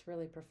 that's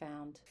really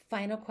profound.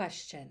 Final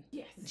question.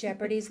 Yes.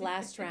 Jeopardy's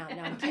last round.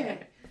 No, I'm kidding.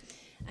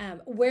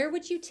 Where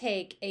would you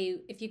take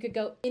if you could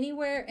go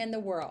anywhere in the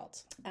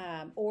world,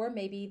 or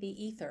maybe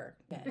the ether,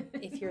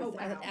 if you're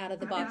out of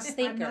the box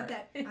thinker?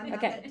 I'm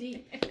not that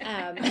deep.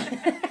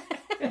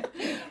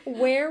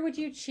 Where would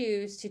you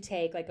choose to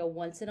take like a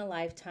once in a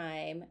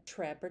lifetime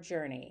trip or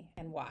journey,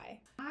 and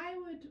why? I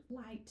would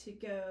like to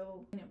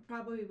go, and it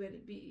probably would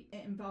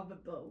involve a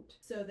boat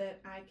so that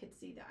I could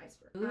see the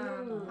iceberg.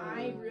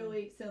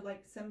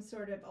 Like some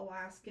sort of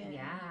Alaskan.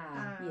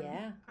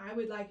 Yeah. I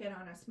would like it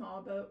on a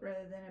small boat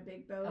rather than a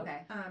big boat.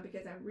 Okay.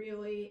 Because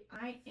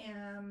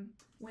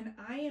when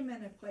I am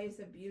in a place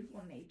of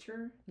beautiful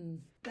nature,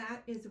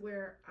 that is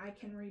where I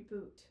can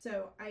reboot.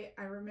 So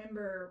I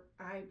remember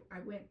I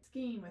went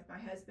skiing with my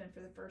husband for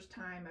the first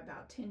time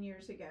about 10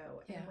 years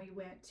ago, and we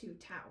went to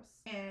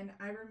Taos. And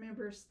I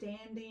remember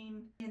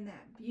standing in seeing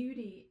that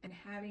beauty and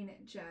having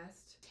it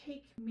just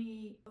take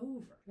me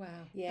over. Wow.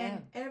 Yeah.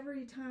 And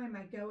every time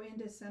I go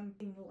into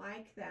something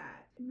like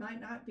that, it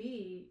might not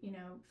be,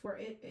 for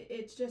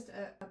it's just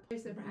a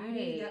place of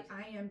beauty that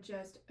I am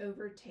just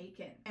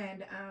overtaken.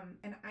 And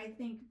I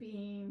think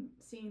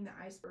seeing the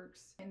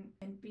icebergs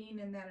and being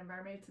in that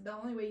environment, it's the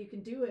only way you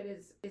can do it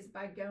is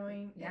by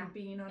going and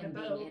being on a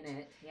boat. Being in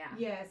it. Yeah.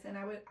 Yes, and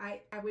I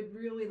would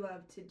really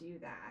love to do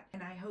that,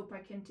 and I hope I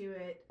can do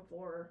it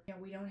before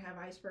we don't have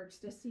icebergs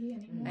to see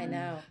anymore. I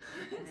know.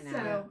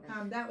 So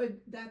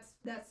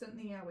that's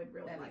something I would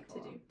really like to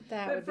do.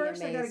 That but would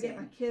first, be amazing. I got to get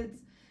my kids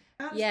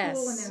out of Yes.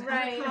 school and then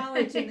out of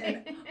college and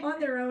then on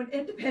their own,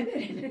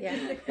 independent.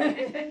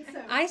 Yeah.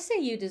 So, I say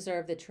you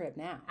deserve the trip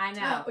now. I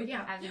know. Oh,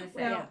 yeah. I was going to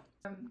say. Well,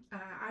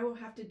 I will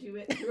have to do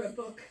it through a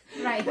book.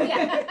 Right.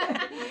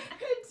 Yeah.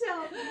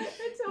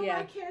 until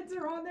my kids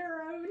are on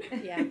their own.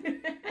 Yeah.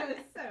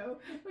 So,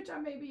 which I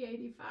may be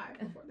 85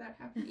 before that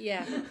happens.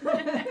 Yeah.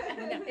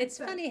 It's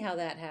funny how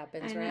that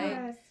happens, right?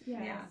 Yes.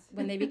 Yeah.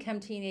 When they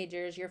become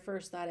teenagers, your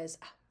first thought is,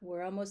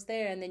 we're almost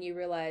there. And then you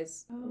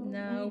realize,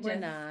 no, we're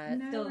not.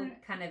 Still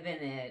kind of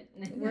in it.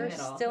 We're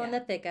still in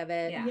the thick of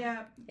it.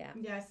 Yeah. Yeah.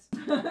 Yes.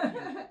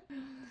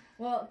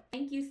 Well,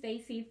 thank you,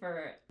 Stacy,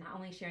 for not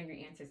only sharing your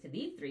answers to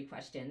these 3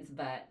 questions,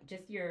 but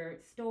just your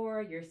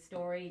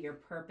story, your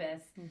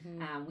purpose.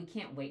 Mm-hmm. We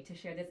can't wait to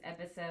share this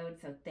episode.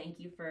 So thank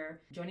you for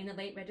joining the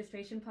Late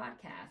Registration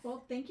Podcast.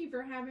 Well, thank you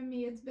for having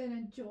me. It's been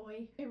a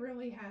joy. It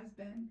really has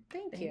been.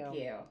 Thank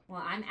you.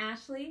 Well, I'm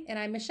Ashley. And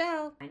I'm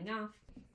Michelle. Signing off.